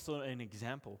that's also an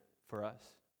example for us.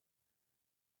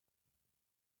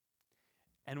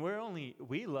 And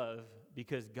we love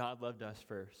because God loved us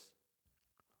first.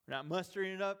 We're not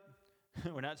mustering it up.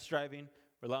 We're not striving.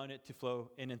 We're allowing it to flow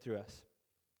in and through us.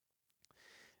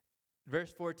 verse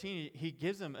 14, he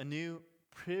gives them a new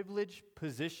privileged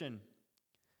position.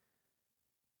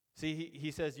 See,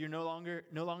 he says, "You're no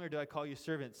longer do I call you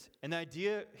servants." And the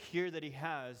idea here that he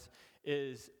has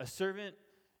is a servant,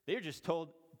 they're just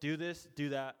told, do this, do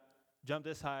that, jump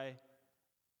this high,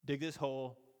 dig this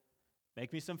hole,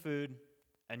 make me some food,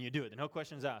 and you do it. No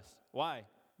questions asked. Why?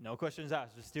 No questions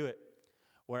asked. Just do it.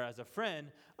 Whereas a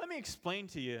friend, let me explain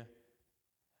to you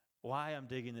why I'm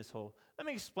digging this hole. Let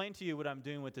me explain to you what I'm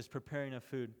doing with this preparing of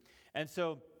food. And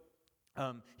so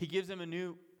he gives them a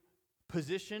new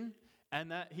position,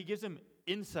 and that he gives them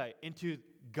insight into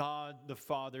God the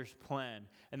Father's plan.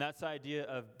 And that's the idea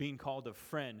of being called a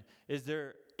friend, is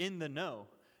they're in the know.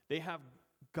 They have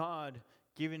God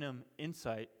giving them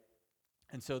insight,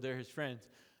 and so they're his friends.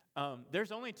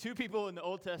 There's only two people in the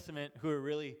Old Testament who are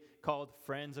really called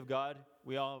friends of God.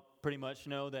 We all pretty much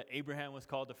know that Abraham was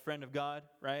called a friend of God,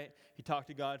 right? He talked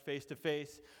to God face to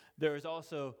face. There was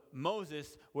also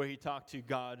Moses, where he talked to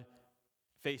God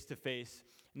face to face.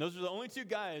 And those are the only two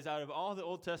guys out of all the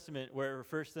Old Testament where it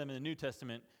refers to them in the New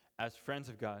Testament as friends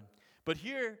of God. But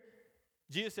here,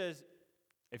 Jesus says,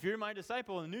 if you're my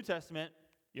disciple in the New Testament,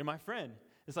 you're my friend.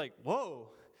 It's like,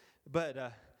 whoa.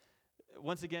 But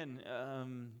once again,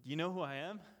 you know who I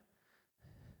am?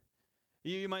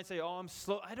 You might say, oh, I'm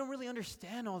slow. I don't really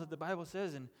understand all that the Bible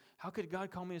says, and how could God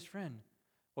call me his friend?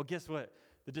 Well, guess what?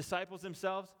 The disciples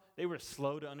themselves, they were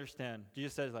slow to understand.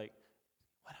 Jesus says, like,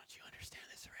 why don't you understand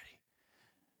this already?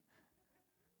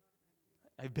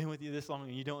 I've been with you this long,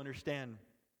 and you don't understand.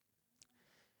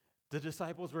 The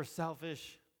disciples were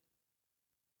selfish.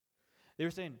 They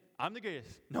were saying, I'm the greatest.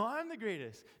 No, I'm the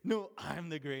greatest. No, I'm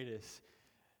the greatest.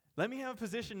 Let me have a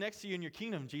position next to you in your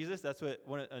kingdom, Jesus. That's what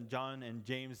John and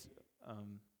James'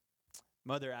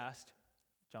 mother asked.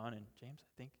 John and James,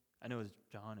 I think. I know it was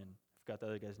John, and I forgot the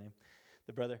other guy's name,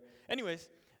 the brother. Anyways,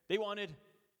 they wanted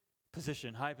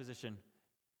position, high position.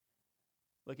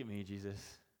 Look at me, Jesus.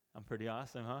 I'm pretty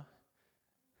awesome, huh?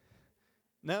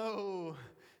 No.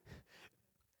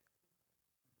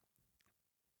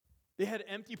 They had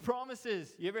empty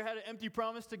promises. You ever had an empty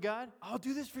promise to God? I'll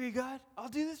do this for you, God. I'll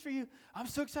do this for you. I'm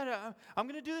so excited. I'm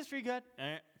going to do this for you, God.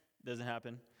 Doesn't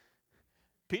happen.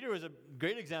 Peter was a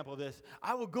great example of this.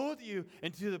 I will go with you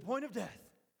and to the point of death.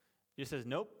 He says,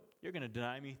 nope, you're going to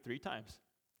deny me 3 times.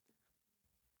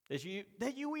 That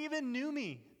you even knew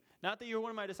me. Not that you're one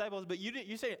of my disciples, but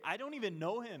you say, I don't even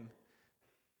know him.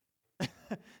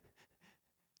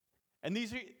 And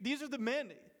these are the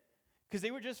men, because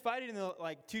they were just fighting in the,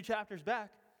 2 chapters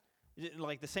back,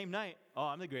 the same night. Oh,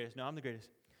 I'm the greatest. No, I'm the greatest.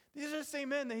 These are the same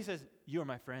men that he says, you are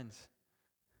my friends.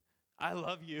 I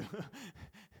love you.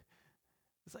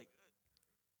 It's like,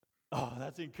 oh,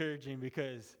 that's encouraging,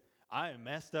 because I am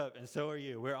messed up, and so are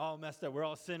you. We're all messed up. We're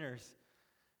all sinners.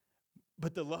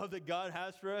 But the love that God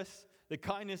has for us, the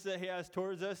kindness that he has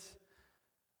towards us,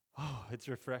 oh, it's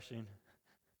refreshing.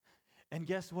 And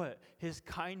guess what? His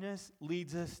kindness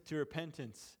leads us to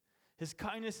repentance. His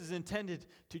kindness is intended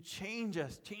to change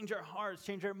us, change our hearts,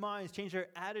 change our minds, change our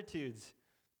attitudes.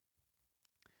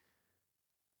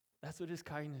 That's what his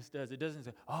kindness does. It doesn't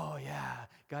say, oh yeah,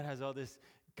 God has all this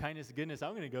kindness and goodness,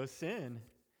 I'm going to go sin.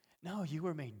 No, you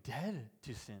were made dead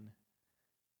to sin.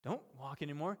 Don't walk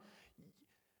anymore.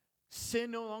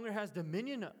 Sin no longer has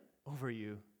dominion over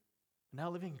you. Now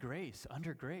live in grace,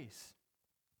 under grace.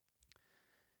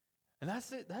 And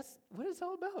that's it. That's what it's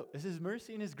all about. It's his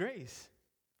mercy and his grace.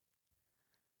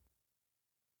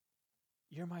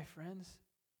 You're my friends.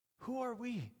 Who are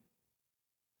we?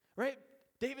 Right?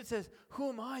 David says, who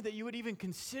am I that you would even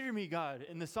consider me, God,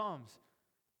 in the Psalms?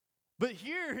 But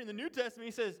here in the New Testament,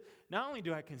 he says, not only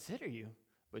do I consider you,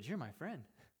 but you're my friend.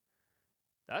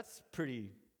 That's pretty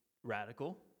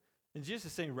radical. And Jesus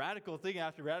is saying radical thing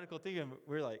after radical thing, and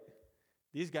we're like,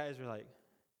 these guys are like,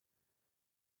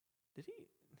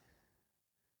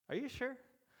 are you sure?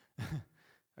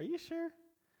 Are you sure?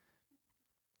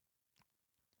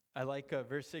 I like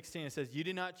verse 16. It says, you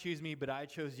did not choose me, but I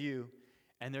chose you.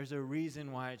 And there's a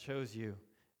reason why I chose you.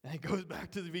 And it goes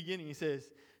back to the beginning. He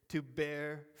says, to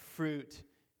bear fruit.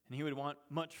 And he would want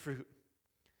much fruit.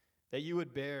 That you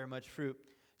would bear much fruit.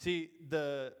 See,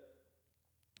 the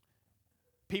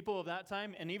people of that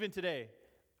time, and even today,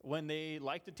 when they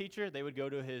liked a teacher, they would go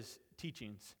to his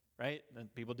teachings, right?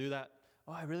 And people do that.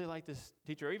 Oh, I really like this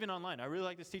teacher. Or even online, I really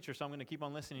like this teacher, so I'm going to keep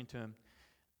on listening to him.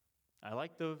 I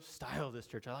like the style of this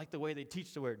church. I like the way they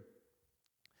teach the word.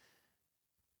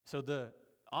 So the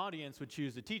audience would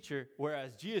choose the teacher,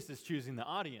 whereas Jesus is choosing the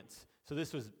audience. So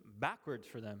this was backwards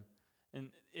for them. And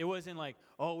it wasn't like,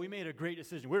 oh, we made a great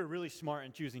decision. We're really smart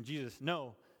in choosing Jesus.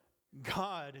 No,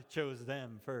 God chose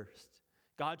them first.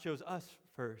 God chose us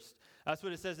first. That's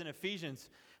what it says in Ephesians.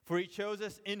 For he chose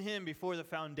us in him before the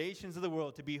foundations of the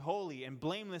world to be holy and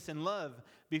blameless in love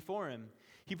before him.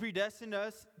 He predestined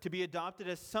us to be adopted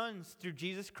as sons through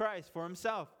Jesus Christ for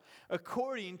himself,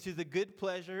 according to the good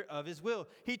pleasure of his will.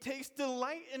 He takes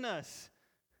delight in us.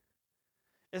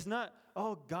 It's not,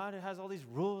 oh, God has all these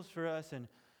rules for us and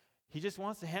he just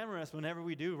wants to hammer us whenever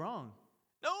we do wrong.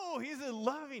 No, he's a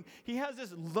loving. He has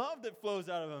this love that flows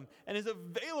out of him and is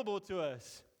available to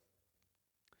us.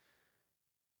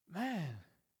 Man,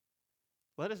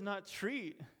 let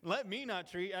me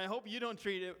not treat, I hope you don't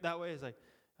treat it that way. It's like,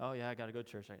 oh yeah, I got to go to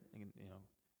church. I can,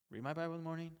 read my Bible in the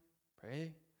morning,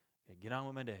 pray, and get on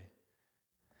with my day.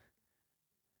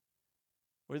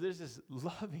 Where there's this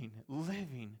loving,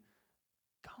 living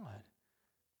God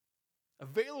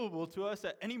available to us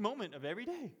at any moment of every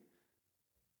day.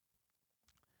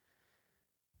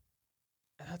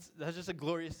 And that's just a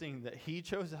glorious thing that he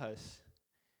chose us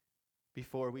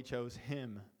before we chose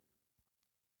him.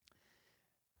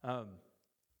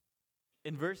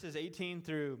 In verses 18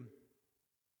 through,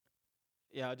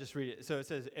 I'll just read it. So it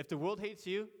says, if the world hates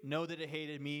you, know that it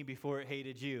hated me before it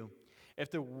hated you.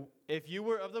 If you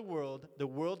were of the world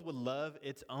would love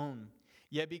its own.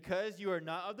 Yet because you are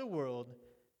not of the world,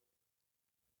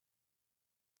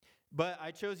 but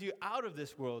I chose you out of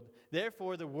this world,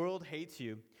 therefore the world hates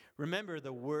you. Remember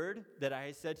the word that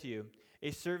I said to you,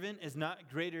 a servant is not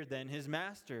greater than his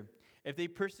master. If they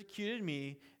persecuted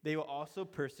me, they will also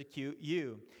persecute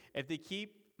you. If they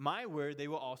keep my word, they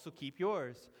will also keep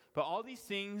yours. But all these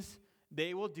things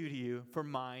they will do to you for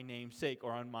my name's sake,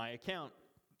 or on my account,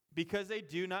 because they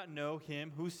do not know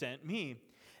him who sent me.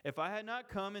 If I had not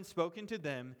come and spoken to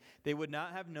them, they would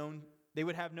have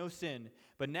no sin.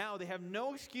 But now they have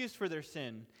no excuse for their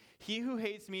sin. He who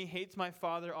hates me hates my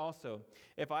Father also.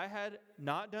 If I had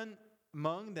not done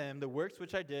among them the works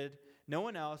which I did, no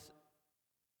one else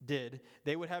did,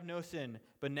 they would have no sin.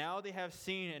 But now they have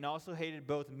seen and also hated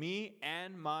both me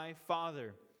and my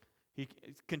Father. He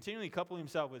continually coupling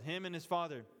himself with him and his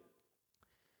Father.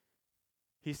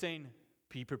 He's saying,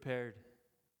 be prepared,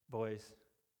 boys.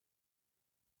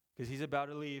 Because he's about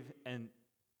to leave, and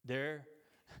there's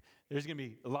going to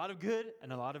be a lot of good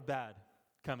and a lot of bad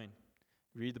coming.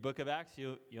 Read the book of Acts,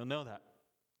 you'll know that.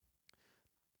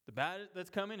 The bad that's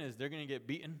coming is they're going to get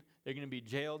beaten, they're going to be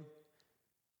jailed.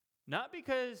 Not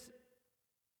because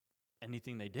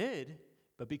anything they did,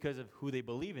 but because of who they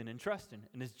believe in and trust in,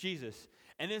 and it's Jesus.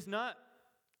 And it's not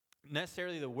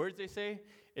necessarily the words they say,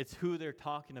 it's who they're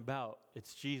talking about.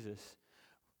 It's Jesus.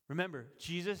 Remember,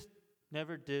 Jesus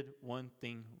never did one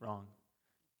thing wrong.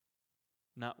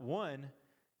 Not one.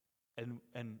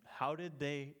 And how did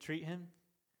they treat him?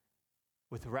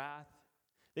 With wrath.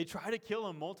 They try to kill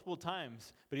him multiple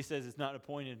times, but he says it's not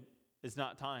appointed, it's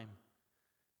not time.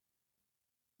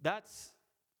 That's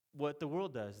what the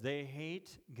world does. They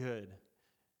hate good.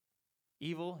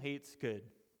 Evil hates good.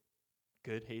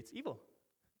 Good hates evil.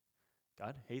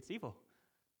 God hates evil.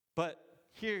 But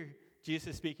here,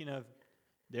 Jesus is speaking of,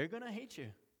 they're going to hate you.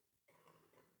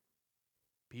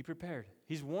 Be prepared.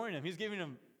 He's warning them. He's giving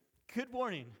them good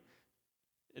warning.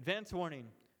 Advance warning.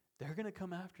 They're going to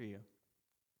come after you.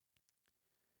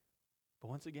 But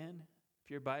once again, if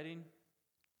you're abiding,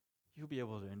 you'll be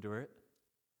able to endure it.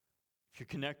 If you're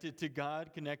connected to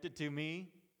God, connected to me,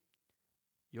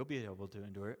 you'll be able to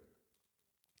endure it.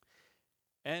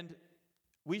 And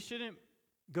we shouldn't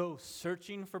go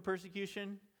searching for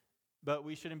persecution, but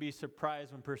we shouldn't be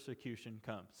surprised when persecution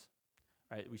comes.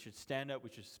 Right? We should stand up. We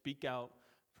should speak out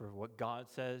for what God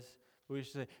says. We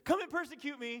should say, come and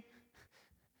persecute me.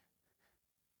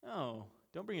 No,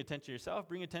 don't bring attention to yourself.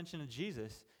 Bring attention to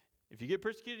Jesus. If you get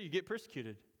persecuted, you get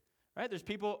persecuted. Right? There's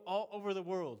people all over the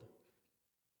world,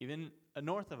 even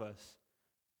north of us.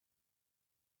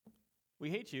 We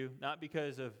hate you, not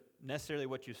because of necessarily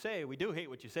what you say. We do hate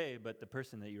what you say, but the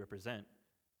person that you represent,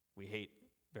 we hate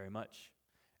very much.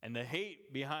 And the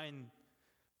hate behind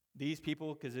these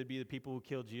people, because it'd be the people who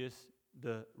killed Jesus,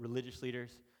 the religious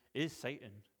leaders, is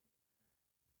Satan.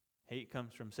 Hate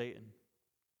comes from Satan.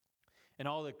 And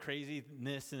all the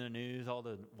craziness in the news, all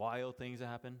the wild things that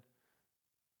happen,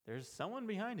 there's someone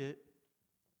behind it.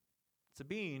 It's a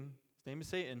being. His name is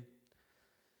Satan.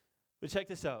 But check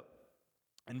this out.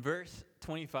 In verse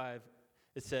 25,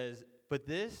 it says, but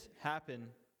this happened.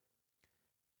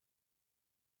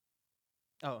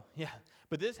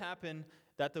 But this happened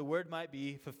that the word might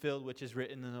be fulfilled, which is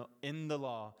written in the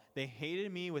law. They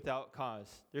hated me without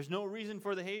cause. There's no reason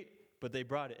for the hate, but they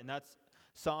brought it. And that's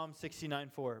Psalm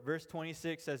 69:4. Verse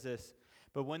 26 says this,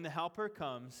 but when the helper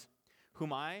comes,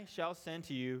 whom I shall send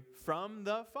to you from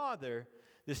the Father,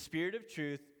 the Spirit of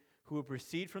truth, who will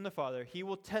proceed from the Father, he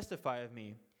will testify of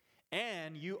me.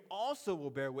 And you also will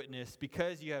bear witness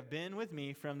because you have been with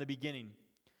me from the beginning.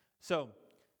 So,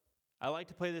 I like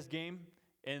to play this game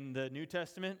in the New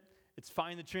Testament. It's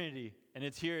Find the Trinity, and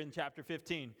it's here in chapter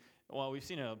 15. Well, we've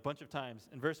seen it a bunch of times.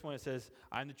 In verse 1, it says,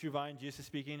 I'm the true vine, Jesus is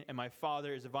speaking, and my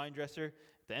Father is a vine dresser.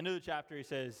 At the end of the chapter, he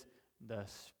says, the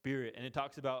Spirit. And it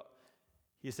talks about,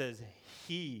 he says,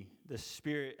 he, the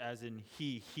Spirit as in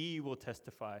he will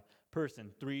testify.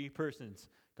 Person, 3 persons.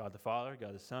 God the Father,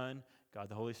 God the Son, God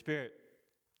the Holy Spirit.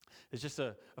 It's just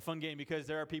a fun game because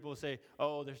there are people who say,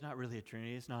 oh, there's not really a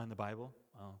Trinity. It's not in the Bible.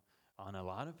 Well, on a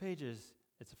lot of pages,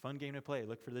 it's a fun game to play.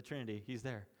 Look for the Trinity. He's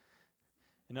there.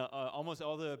 And almost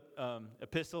all the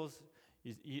epistles,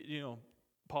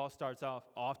 Paul starts off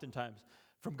oftentimes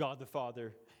from God the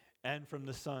Father and from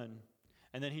the Son.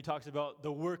 And then he talks about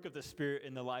the work of the Spirit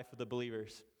in the life of the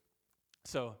believers.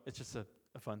 So it's just a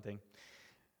fun thing.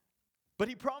 But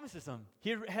he promises them.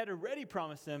 He had already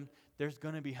promised them there's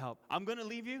going to be help. I'm going to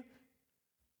leave you,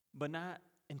 but not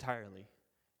entirely.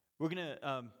 We're going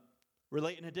to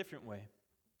relate in a different way.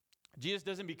 Jesus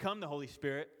doesn't become the Holy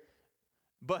Spirit,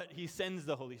 but he sends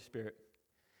the Holy Spirit.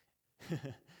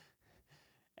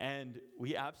 And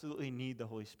we absolutely need the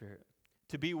Holy Spirit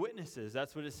to be witnesses.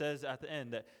 That's what it says at the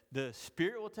end, that the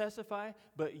Spirit will testify,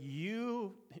 but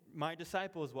you, my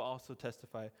disciples, will also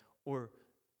testify or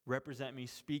represent me,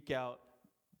 speak out,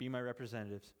 be my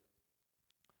representatives.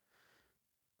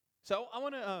 So I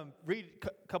want to read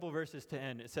a couple verses to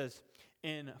end. It says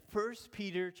in 1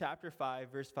 Peter chapter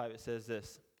 5, verse 5, it says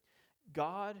this,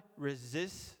 God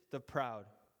resists the proud.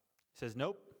 It says,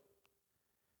 nope.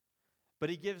 But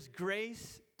he gives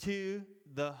grace to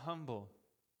the humble.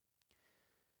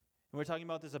 And we're talking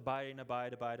about this abide.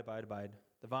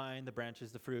 The vine, the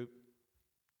branches, the fruit.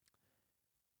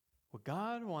 What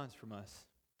God wants from us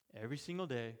every single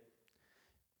day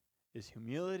is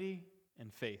humility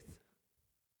and faith.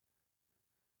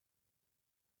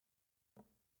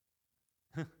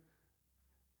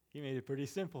 He made it pretty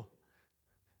simple.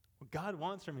 What God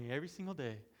wants from me every single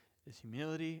day is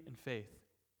humility and faith.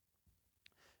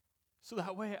 So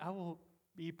that way I will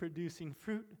be producing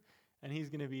fruit and he's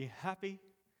going to be happy.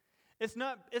 It's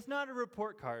not a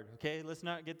report card, okay? Let's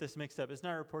not get this mixed up. It's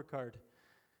not a report card.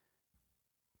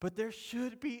 But there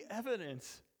should be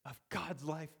evidence of God's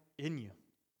life in you.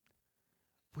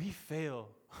 We fail.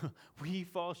 We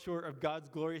fall short of God's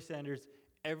glory standards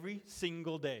every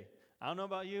single day. I don't know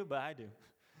about you, but I do.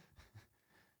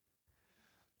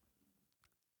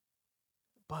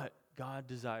 But God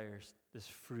desires this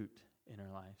fruit in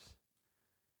our lives.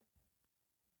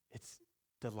 It's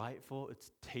delightful.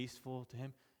 It's tasteful to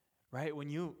him. Right? When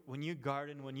you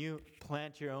garden, when you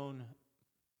plant your own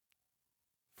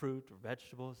fruit or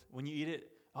vegetables, when you eat it,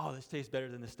 oh, this tastes better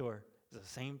than the store. It's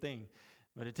the same thing,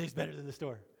 but it tastes better than the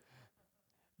store.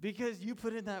 Because you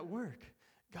put in that work.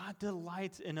 God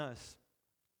delights in us.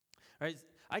 Right?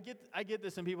 I get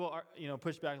this, and people are,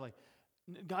 push back like,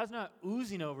 God's not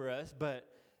oozing over us, but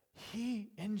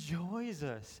he enjoys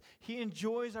us. He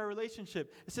enjoys our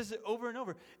relationship. It says it over and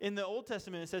over. In the Old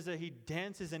Testament, it says that he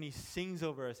dances and he sings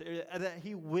over us, that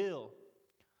he will.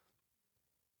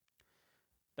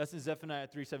 That's in Zephaniah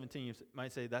 3:17. You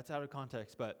might say that's out of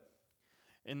context, but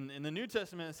in the New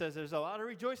Testament, it says there's a lot of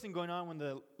rejoicing going on when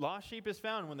the lost sheep is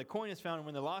found, when the coin is found, and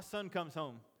when the lost son comes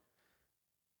home.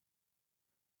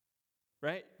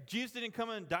 Right? Jesus didn't come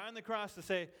and die on the cross to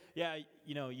say, yeah,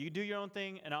 you do your own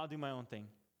thing and I'll do my own thing.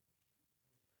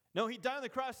 No, he died on the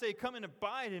cross to say, come and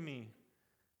abide in me.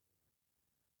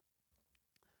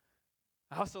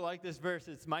 I also like this verse.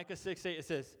 It's Micah 6:8. It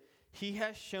says, he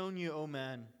has shown you, O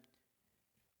man,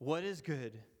 what is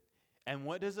good, and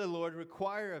what does the Lord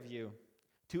require of you?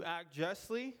 To act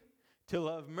justly, to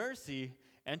love mercy,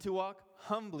 and to walk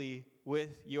humbly with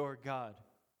your God.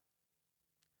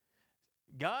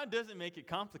 God doesn't make it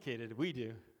complicated. We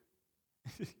do.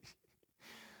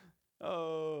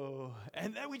 Oh,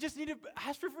 and then we just need to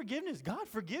ask for forgiveness. God,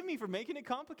 forgive me for making it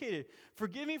complicated.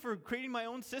 Forgive me for creating my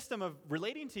own system of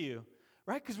relating to you,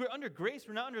 right? Because we're under grace.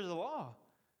 We're not under the law.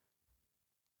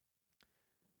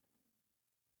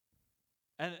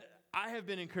 And I have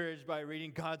been encouraged by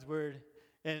reading God's word,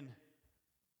 and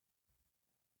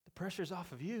the pressure's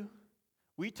off of you.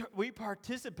 We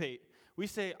participate. We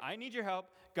say, I need your help.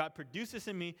 God, produce this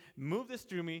in me. Move this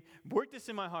through me. Work this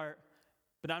in my heart.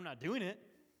 But I'm not doing it.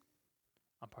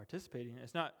 I'm participating.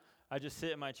 It's not, I just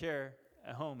sit in my chair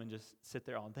at home and just sit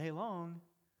there all day long.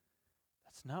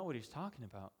 That's not what he's talking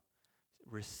about.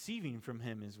 Receiving from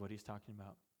him is what he's talking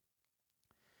about.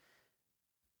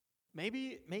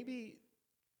 Maybe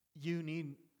you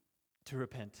need to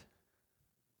repent.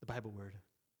 The Bible word,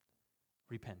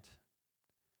 repent.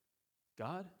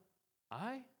 God,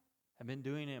 I have been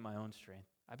doing it in my own strength.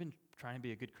 I've been trying to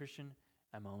be a good Christian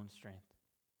at my own strength.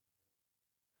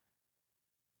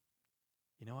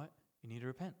 You know what? You need to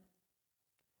repent.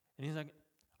 And he's like,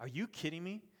 are you kidding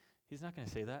me? He's not going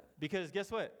to say that. Because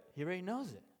guess what? He already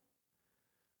knows it.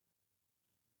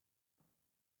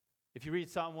 If you read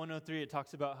Psalm 103, it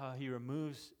talks about how he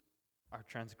removes our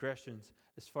transgressions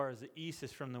as far as the east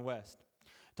is from the west.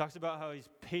 It talks about how he's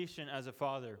patient as a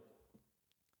father.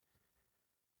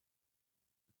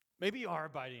 Maybe you are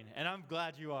abiding, and I'm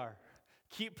glad you are.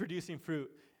 Keep producing fruit.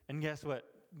 And guess what?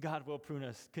 God will prune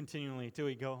us continually till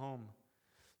we go home.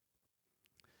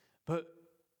 But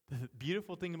the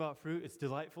beautiful thing about fruit, it's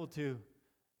delightful to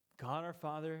God our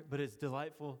Father, but it's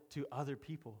delightful to other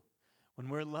people. When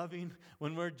we're loving,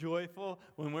 when we're joyful,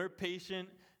 when we're patient,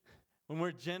 when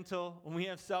we're gentle, when we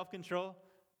have self-control,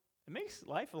 it makes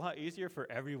life a lot easier for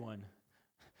everyone.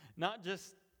 Not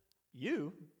just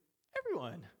you,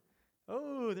 everyone.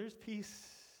 Oh, there's peace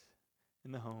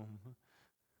in the home.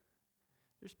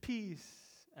 There's peace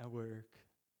at work.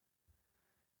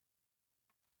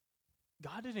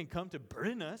 God didn't come to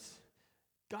burden us.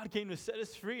 God came to set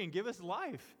us free and give us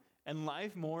life, and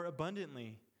life more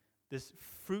abundantly. This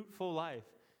fruitful life.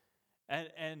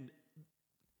 And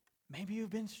maybe you've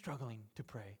been struggling to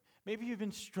pray. Maybe you've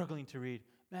been struggling to read.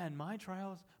 Man, my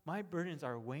trials, my burdens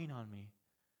are weighing on me.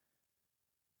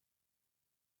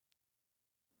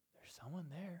 There's someone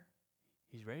there.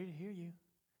 He's ready to hear you.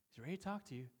 He's ready to talk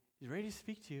to you. He's ready to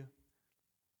speak to you.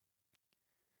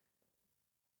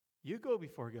 You go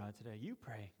before God today. You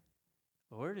pray.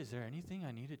 Lord, is there anything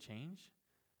I need to change?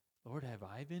 Lord, have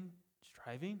I been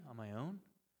striving on my own?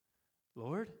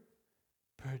 Lord,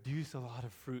 produce a lot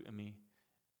of fruit in me.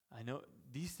 I know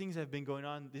these things have been going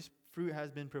on. This fruit has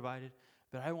been provided,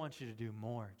 but I want you to do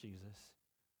more, Jesus.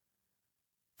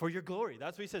 For your glory.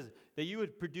 That's what he says, that you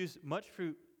would produce much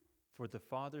fruit for the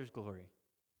Father's glory.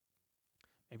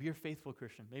 Maybe you're a faithful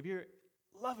Christian. Maybe you're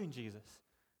loving Jesus.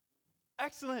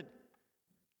 Excellent.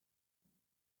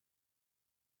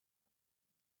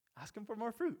 Ask him for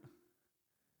more fruit.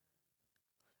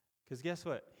 Because guess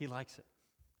what? He likes it.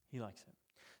 He likes it.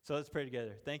 So let's pray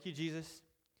together. Thank you, Jesus,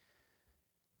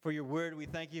 for your word. We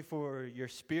thank you for your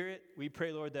spirit. We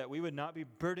pray, Lord, that we would not be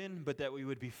burdened, but that we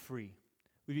would be free.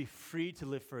 We'd be free to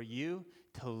live for you,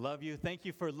 to love you. Thank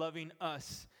you for loving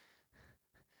us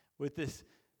with this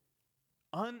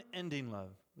unending love,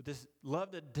 with this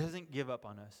love that doesn't give up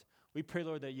on us. We pray,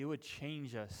 Lord, that you would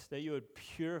change us, that you would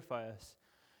purify us,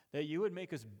 that you would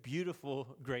make us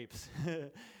beautiful grapes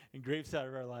and grapes out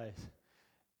of our lives.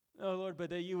 Oh, Lord, but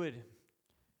that you would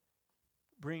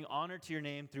bring honor to your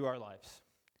name through our lives,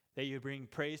 that you would bring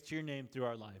praise to your name through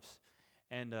our lives.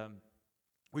 And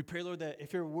we pray, Lord, that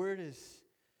if your word is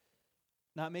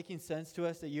not making sense to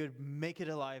us, that you would make it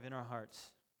alive in our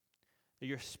hearts, that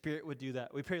your spirit would do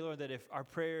that. We pray, Lord, that if our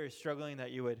prayer is struggling,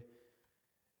 that you would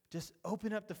just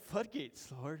open up the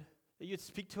floodgates, Lord, that you'd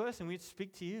speak to us and we'd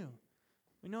speak to you.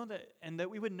 We know that, and that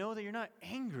we would know that you're not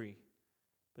angry,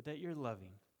 but that you're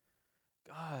loving.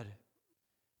 God,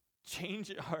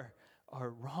 change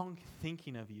our wrong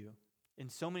thinking of you in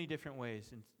so many different ways,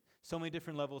 in so many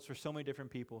different levels for so many different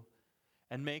people,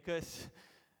 and make us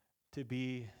to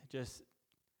be just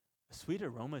a sweet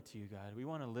aroma to you, God. We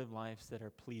want to live lives that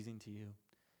are pleasing to you.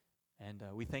 And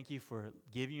we thank you for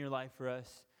giving your life for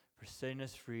us, for setting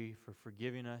us free, for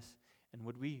forgiving us, and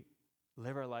would we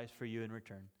live our lives for you in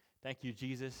return. Thank you,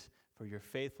 Jesus, for your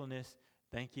faithfulness.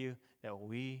 Thank you that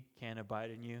we can abide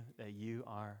in you, that you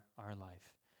are our life.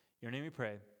 In your name we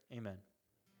pray. Amen.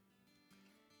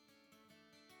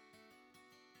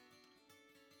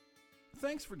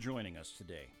 Thanks for joining us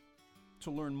today.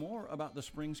 To learn more about the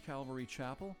Springs Calvary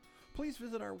Chapel, please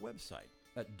visit our website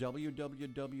at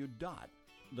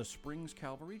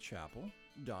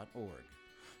www.thespringscalvarychapel.org.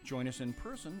 Join us in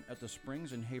person at the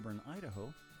Springs in Heyburn,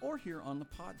 Idaho, or here on the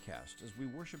podcast as we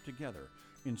worship together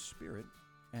in spirit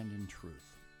and in truth.